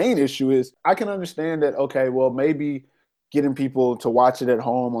 My main issue is I can understand that. Okay, well, maybe getting people to watch it at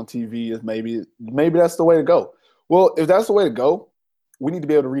home on TV is maybe that's the way to go. Well, if that's the way to go, we need to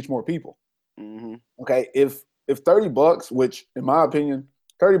be able to reach more people. Mm-hmm. Okay, if $30, which in my opinion,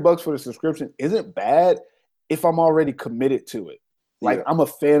 $30 for the subscription isn't bad if I'm already committed to it. Like I'm a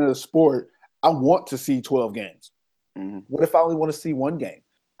fan of the sport. I want to see 12 games. Mm-hmm. What if I only want to see 1 game?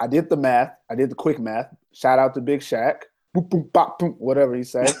 I did the math. I did the quick math. Shout out to Big Shaq. Boop, boop, bop, boom, whatever he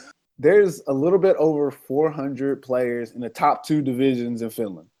said. There's a little bit over 400 players in the top 2 divisions in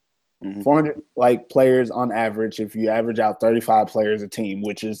Finland. Mm-hmm. 400 players on average, if you average out 35 players a team,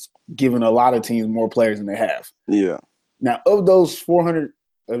 which is giving a lot of teams more players than they have. Yeah. Now, of those 400,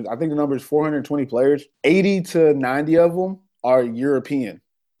 I think the number is 420 players, 80 to 90 of them are European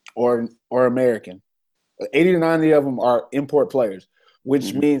or American. 80 to 90 of them are import players,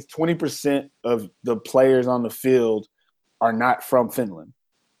 which means 20% of the players on the field are not from Finland,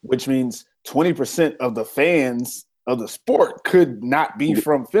 which means 20% of the fans of the sport could not be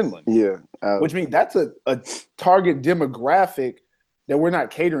from Finland. Yeah. Which means that's a target demographic that we're not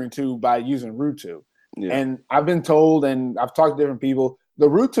catering to by using Ruutu. Yeah. And I've been told, and I've talked to different people, the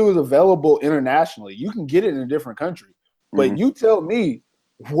Ruutu is available internationally. You can get it in a different country. But you tell me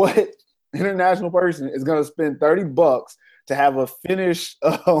what international person is going to spend $30 to have a Finnish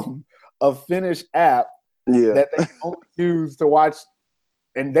app that they can only use to watch,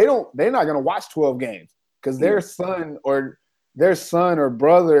 and they're not going to watch 12 games because their son or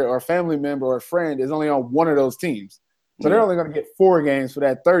brother or family member or friend is only on one of those teams. So they're only going to get 4 games for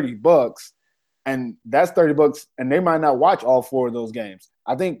that $30, and that's $30, and they might not watch all 4 of those games.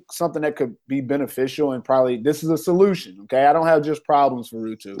 I think something that could be beneficial, and probably this is a solution, okay? I don't have just problems for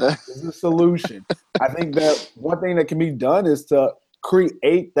Ruutu. This is a solution. I think that one thing that can be done is to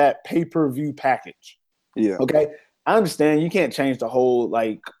create that pay-per-view package. Yeah. Okay? I understand you can't change the whole,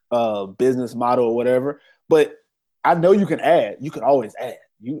 business model or whatever, but I know you can add. You can always add.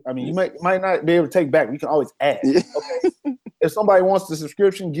 You might not be able to take back. You can always add. Okay? If somebody wants the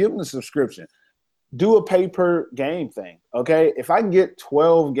subscription, give them the subscription. Do a pay-per-game thing, okay? If I can get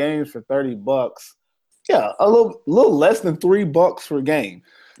 12 games for $30, yeah, a little less than $3 per game.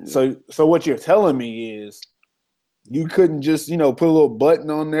 Yeah. So what you're telling me is you couldn't just, put a little button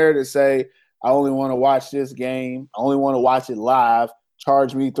on there to say, I only want to watch this game. I only want to watch it live.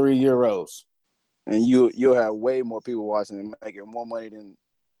 Charge me €3. And you'll have way more people watching and making more money than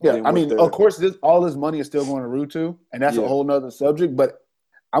of course, all this money is still going to Ruutu, and that's a whole nother subject, but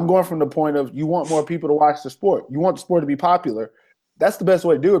I'm going from the point of you want more people to watch the sport. You want the sport to be popular. That's the best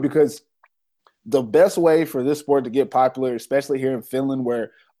way to do it, because the best way for this sport to get popular, especially here in Finland,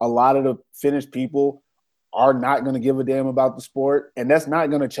 where a lot of the Finnish people are not going to give a damn about the sport, and that's not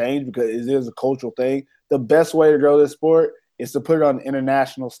going to change because it is a cultural thing. The best way to grow this sport is to put it on the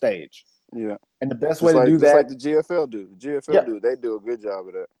international stage. Yeah. And the best way to do that, just like the GFL do. The GFL do. They do a good job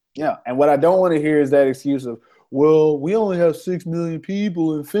of that. Yeah. And what I don't want to hear is that excuse of, well, we only have 6 million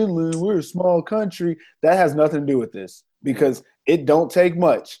people in Finland. We're a small country. That has nothing to do with this, because it don't take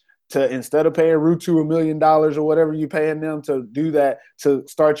much to, instead of paying Ruutu $1 million or whatever you're paying them to do that, to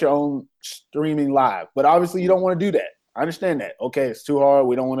start your own streaming live. But obviously you don't want to do that. I understand that. Okay, it's too hard.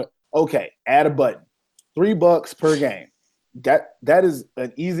 We don't want to. Okay, add a button. $3 per game. That is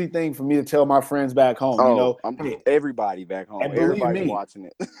an easy thing for me to tell my friends back home. Everybody back home. Everybody's watching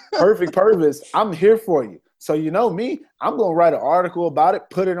it. Perfect purpose. I'm here for you. So you know me, I'm going to write an article about it,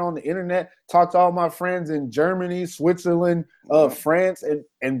 put it on the internet, talk to all my friends in Germany, Switzerland, France,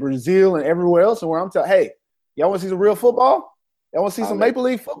 and Brazil, and everywhere else, and where I'm telling, hey, y'all want to see some real football? Y'all want to see some Maple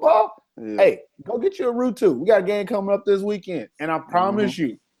Leaf football? Yeah. Hey, go get you a Root 2. We got a game coming up this weekend, and I promise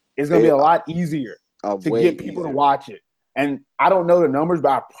you, it's going to be a lot easier to get people to watch it. And I don't know the numbers, but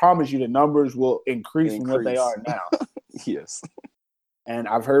I promise you the numbers will increase from what they are now. Yes. And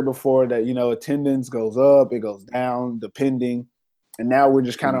I've heard before that, attendance goes up, it goes down, depending. And now we're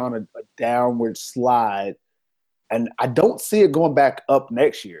just kind of on a downward slide. And I don't see it going back up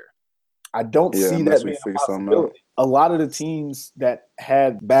next year. I don't see that being a possibility. A lot of the teams that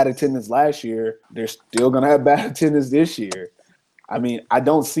had bad attendance last year, they're still going to have bad attendance this year. I mean, I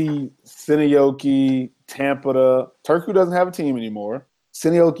don't see Sineoki, Tampa. Turku doesn't have a team anymore.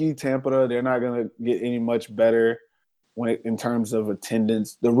 Sineoki, Tampa, they're not going to get any much better in terms of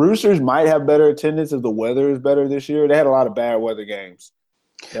attendance. The Roosters might have better attendance if the weather is better this year. They had a lot of bad weather games.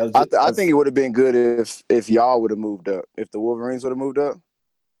 I think it would have been good if y'all would have moved up, if the Wolverines would have moved up.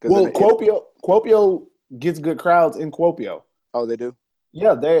 Well, Kuopio gets good crowds in Kuopio. Oh, they do?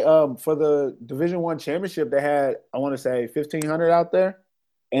 Yeah, they for the Division I championship, they had, I want to say, 1,500 out there.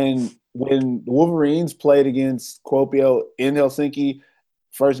 And when the Wolverines played against Kuopio in Helsinki,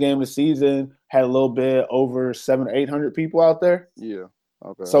 first game of the season, had a little bit over 700 or 800 people out there. Yeah.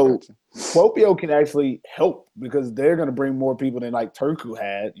 Okay. So Kuopio can actually help because they're going to bring more people than like Turku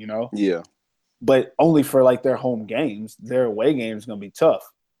had, Yeah. But only for like their home games. Their away games going to be tough.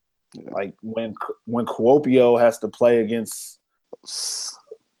 Yeah. Like when Kuopio has to play against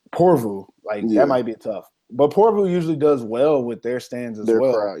Porvoo, that might be tough. But Porvoo usually does well with their stands as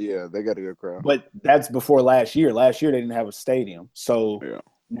well. Crowd, yeah, they got a good crowd. But that's before last year. Last year they didn't have a stadium. So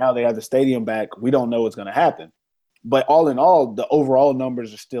now they have the stadium back. We don't know what's going to happen. But all in all, the overall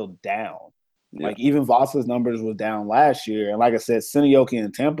numbers are still down. Yeah. Like even Vasa's numbers was down last year. And like I said, Sineoki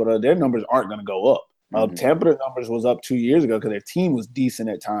and Tampa, their numbers aren't going to go up. Tampa numbers was up 2 years ago because their team was decent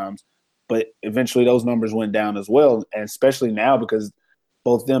at times. But eventually those numbers went down as well. And especially now because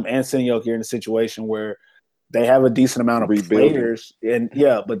both them and Sineoki are in a situation where they have a decent amount of players.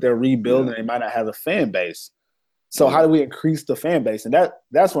 But they're rebuilding. Yeah. They might not have a fan base. So how do we increase the fan base? And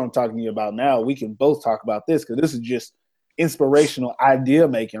that's what I'm talking to you about now. We can both talk about this because this is just inspirational idea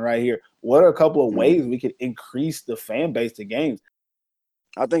making right here. What are a couple of ways we could increase the fan base to games?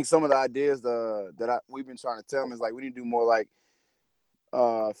 I think some of the ideas we've been trying to tell them is like we need to do more like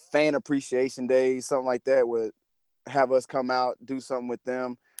fan appreciation days, something like that, would have us come out, do something with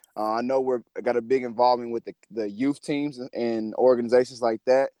them. I know we're got a big involvement with the youth teams and organizations like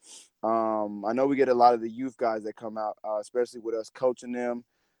that. I know we get a lot of the youth guys that come out, especially with us coaching them,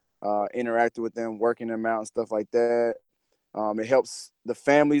 interacting with them, working them out and stuff like that. It helps the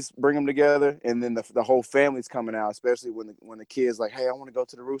families bring them together, and then the whole family's coming out, especially when the kids like, hey, I want to go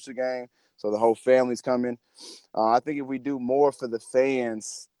to the Rooster game, so the whole family's coming. I think if we do more for the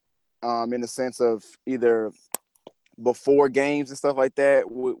fans, in the sense of either before games and stuff like that,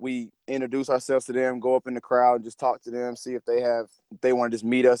 we introduce ourselves to them, go up in the crowd, and just talk to them, see if they want to just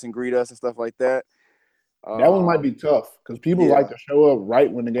meet us and greet us and stuff like that. That one might be tough because people like to show up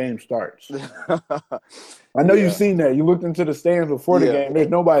right when the game starts. I know you've seen that. You looked into the stands before the game. There's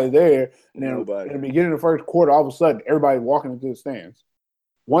nobody there. And then in the beginning of the first quarter, all of a sudden, everybody's walking into the stands.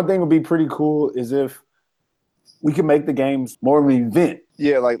 One thing would be pretty cool is if we can make the games more of an event.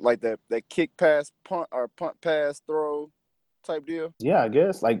 Yeah, like that kick pass, punt pass, throw type deal. Yeah, I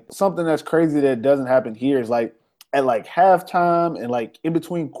guess. Like something that's crazy that doesn't happen here is like at like halftime and like in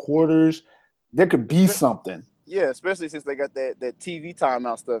between quarters, there could be something. Yeah, especially since they got that TV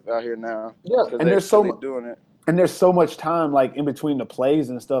timeout stuff out here now. Yeah, and there's doing it. And there's so much time like in between the plays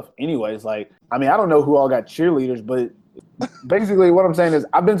and stuff. Anyways, like I mean, I don't know who all got cheerleaders, but basically what I'm saying is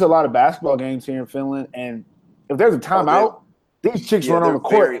I've been to a lot of basketball games here in Finland, and if there's a timeout, these chicks run on the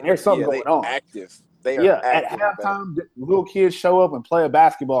court and there's something going on. Active. They are active. At halftime, little kids show up and play a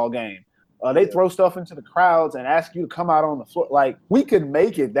basketball game. They throw stuff into the crowds and ask you to come out on the floor. Like, we could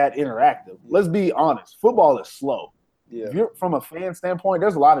make it that interactive. Let's be honest. Football is slow. Yeah. If you're from a fan standpoint,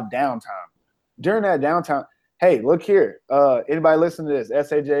 there's a lot of downtime. During that downtime, hey, look here. Anybody listen to this?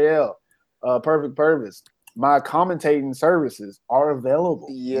 SAJL, Perfect Purpose. My commentating services are available.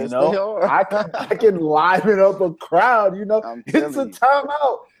 Yes, they are. I can liven up a crowd, It's a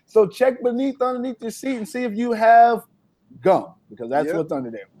timeout. So check underneath your seat and see if you have gum, because that's what's under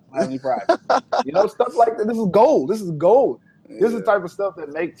there. Any prize. Stuff like that. This is gold. This is the type of stuff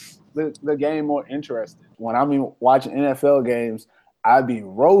that makes the game more interesting. When I'm watching NFL games, I be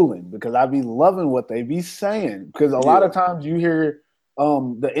rolling because I be loving what they be saying. Because a lot of times you hear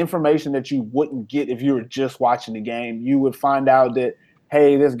the information that you wouldn't get if you were just watching the game. You would find out that,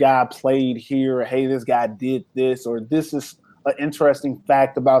 hey, this guy played here, or hey, this guy did this, or this is an interesting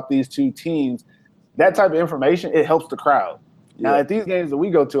fact about these two teams. That type of information, it helps the crowd. Now, at these games that we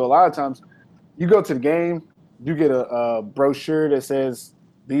go to, a lot of times you go to the game, you get a brochure that says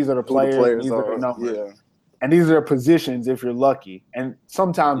these are the players, these are their numbers. And these are their positions if you're lucky. And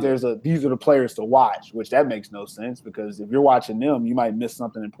sometimes these are the players to watch, which that makes no sense because if you're watching them, you might miss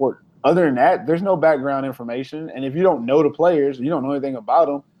something important. Other than that, there's no background information. And if you don't know the players, you don't know anything about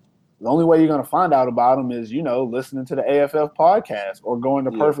them, the only way you're going to find out about them is, listening to the AFF podcast or going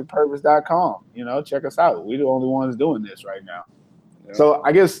to perfectpurpose.com. Check us out. We're the only ones doing this right now. Yeah. So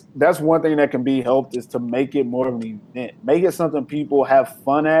I guess that's one thing that can be helped is to make it more of an event. Make it something people have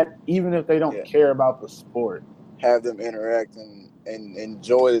fun at, even if they don't care about the sport. Have them interact and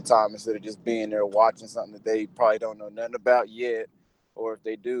enjoy the time instead of just being there watching something that they probably don't know nothing about yet. Or if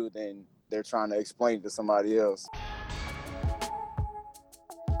they do, then they're trying to explain it to somebody else.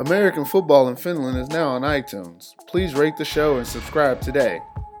 American Football in Finland is now on iTunes. Please rate the show and subscribe today.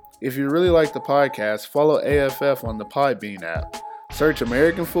 If you really like the podcast, follow AFF on the Podbean app. Search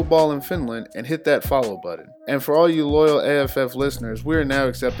American Football in Finland and hit that follow button. And for all you loyal AFF listeners, we are now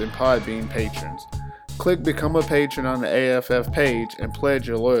accepting Podbean patrons. Click Become a Patron on the AFF page and pledge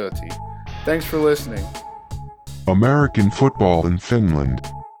your loyalty. Thanks for listening. American Football in Finland.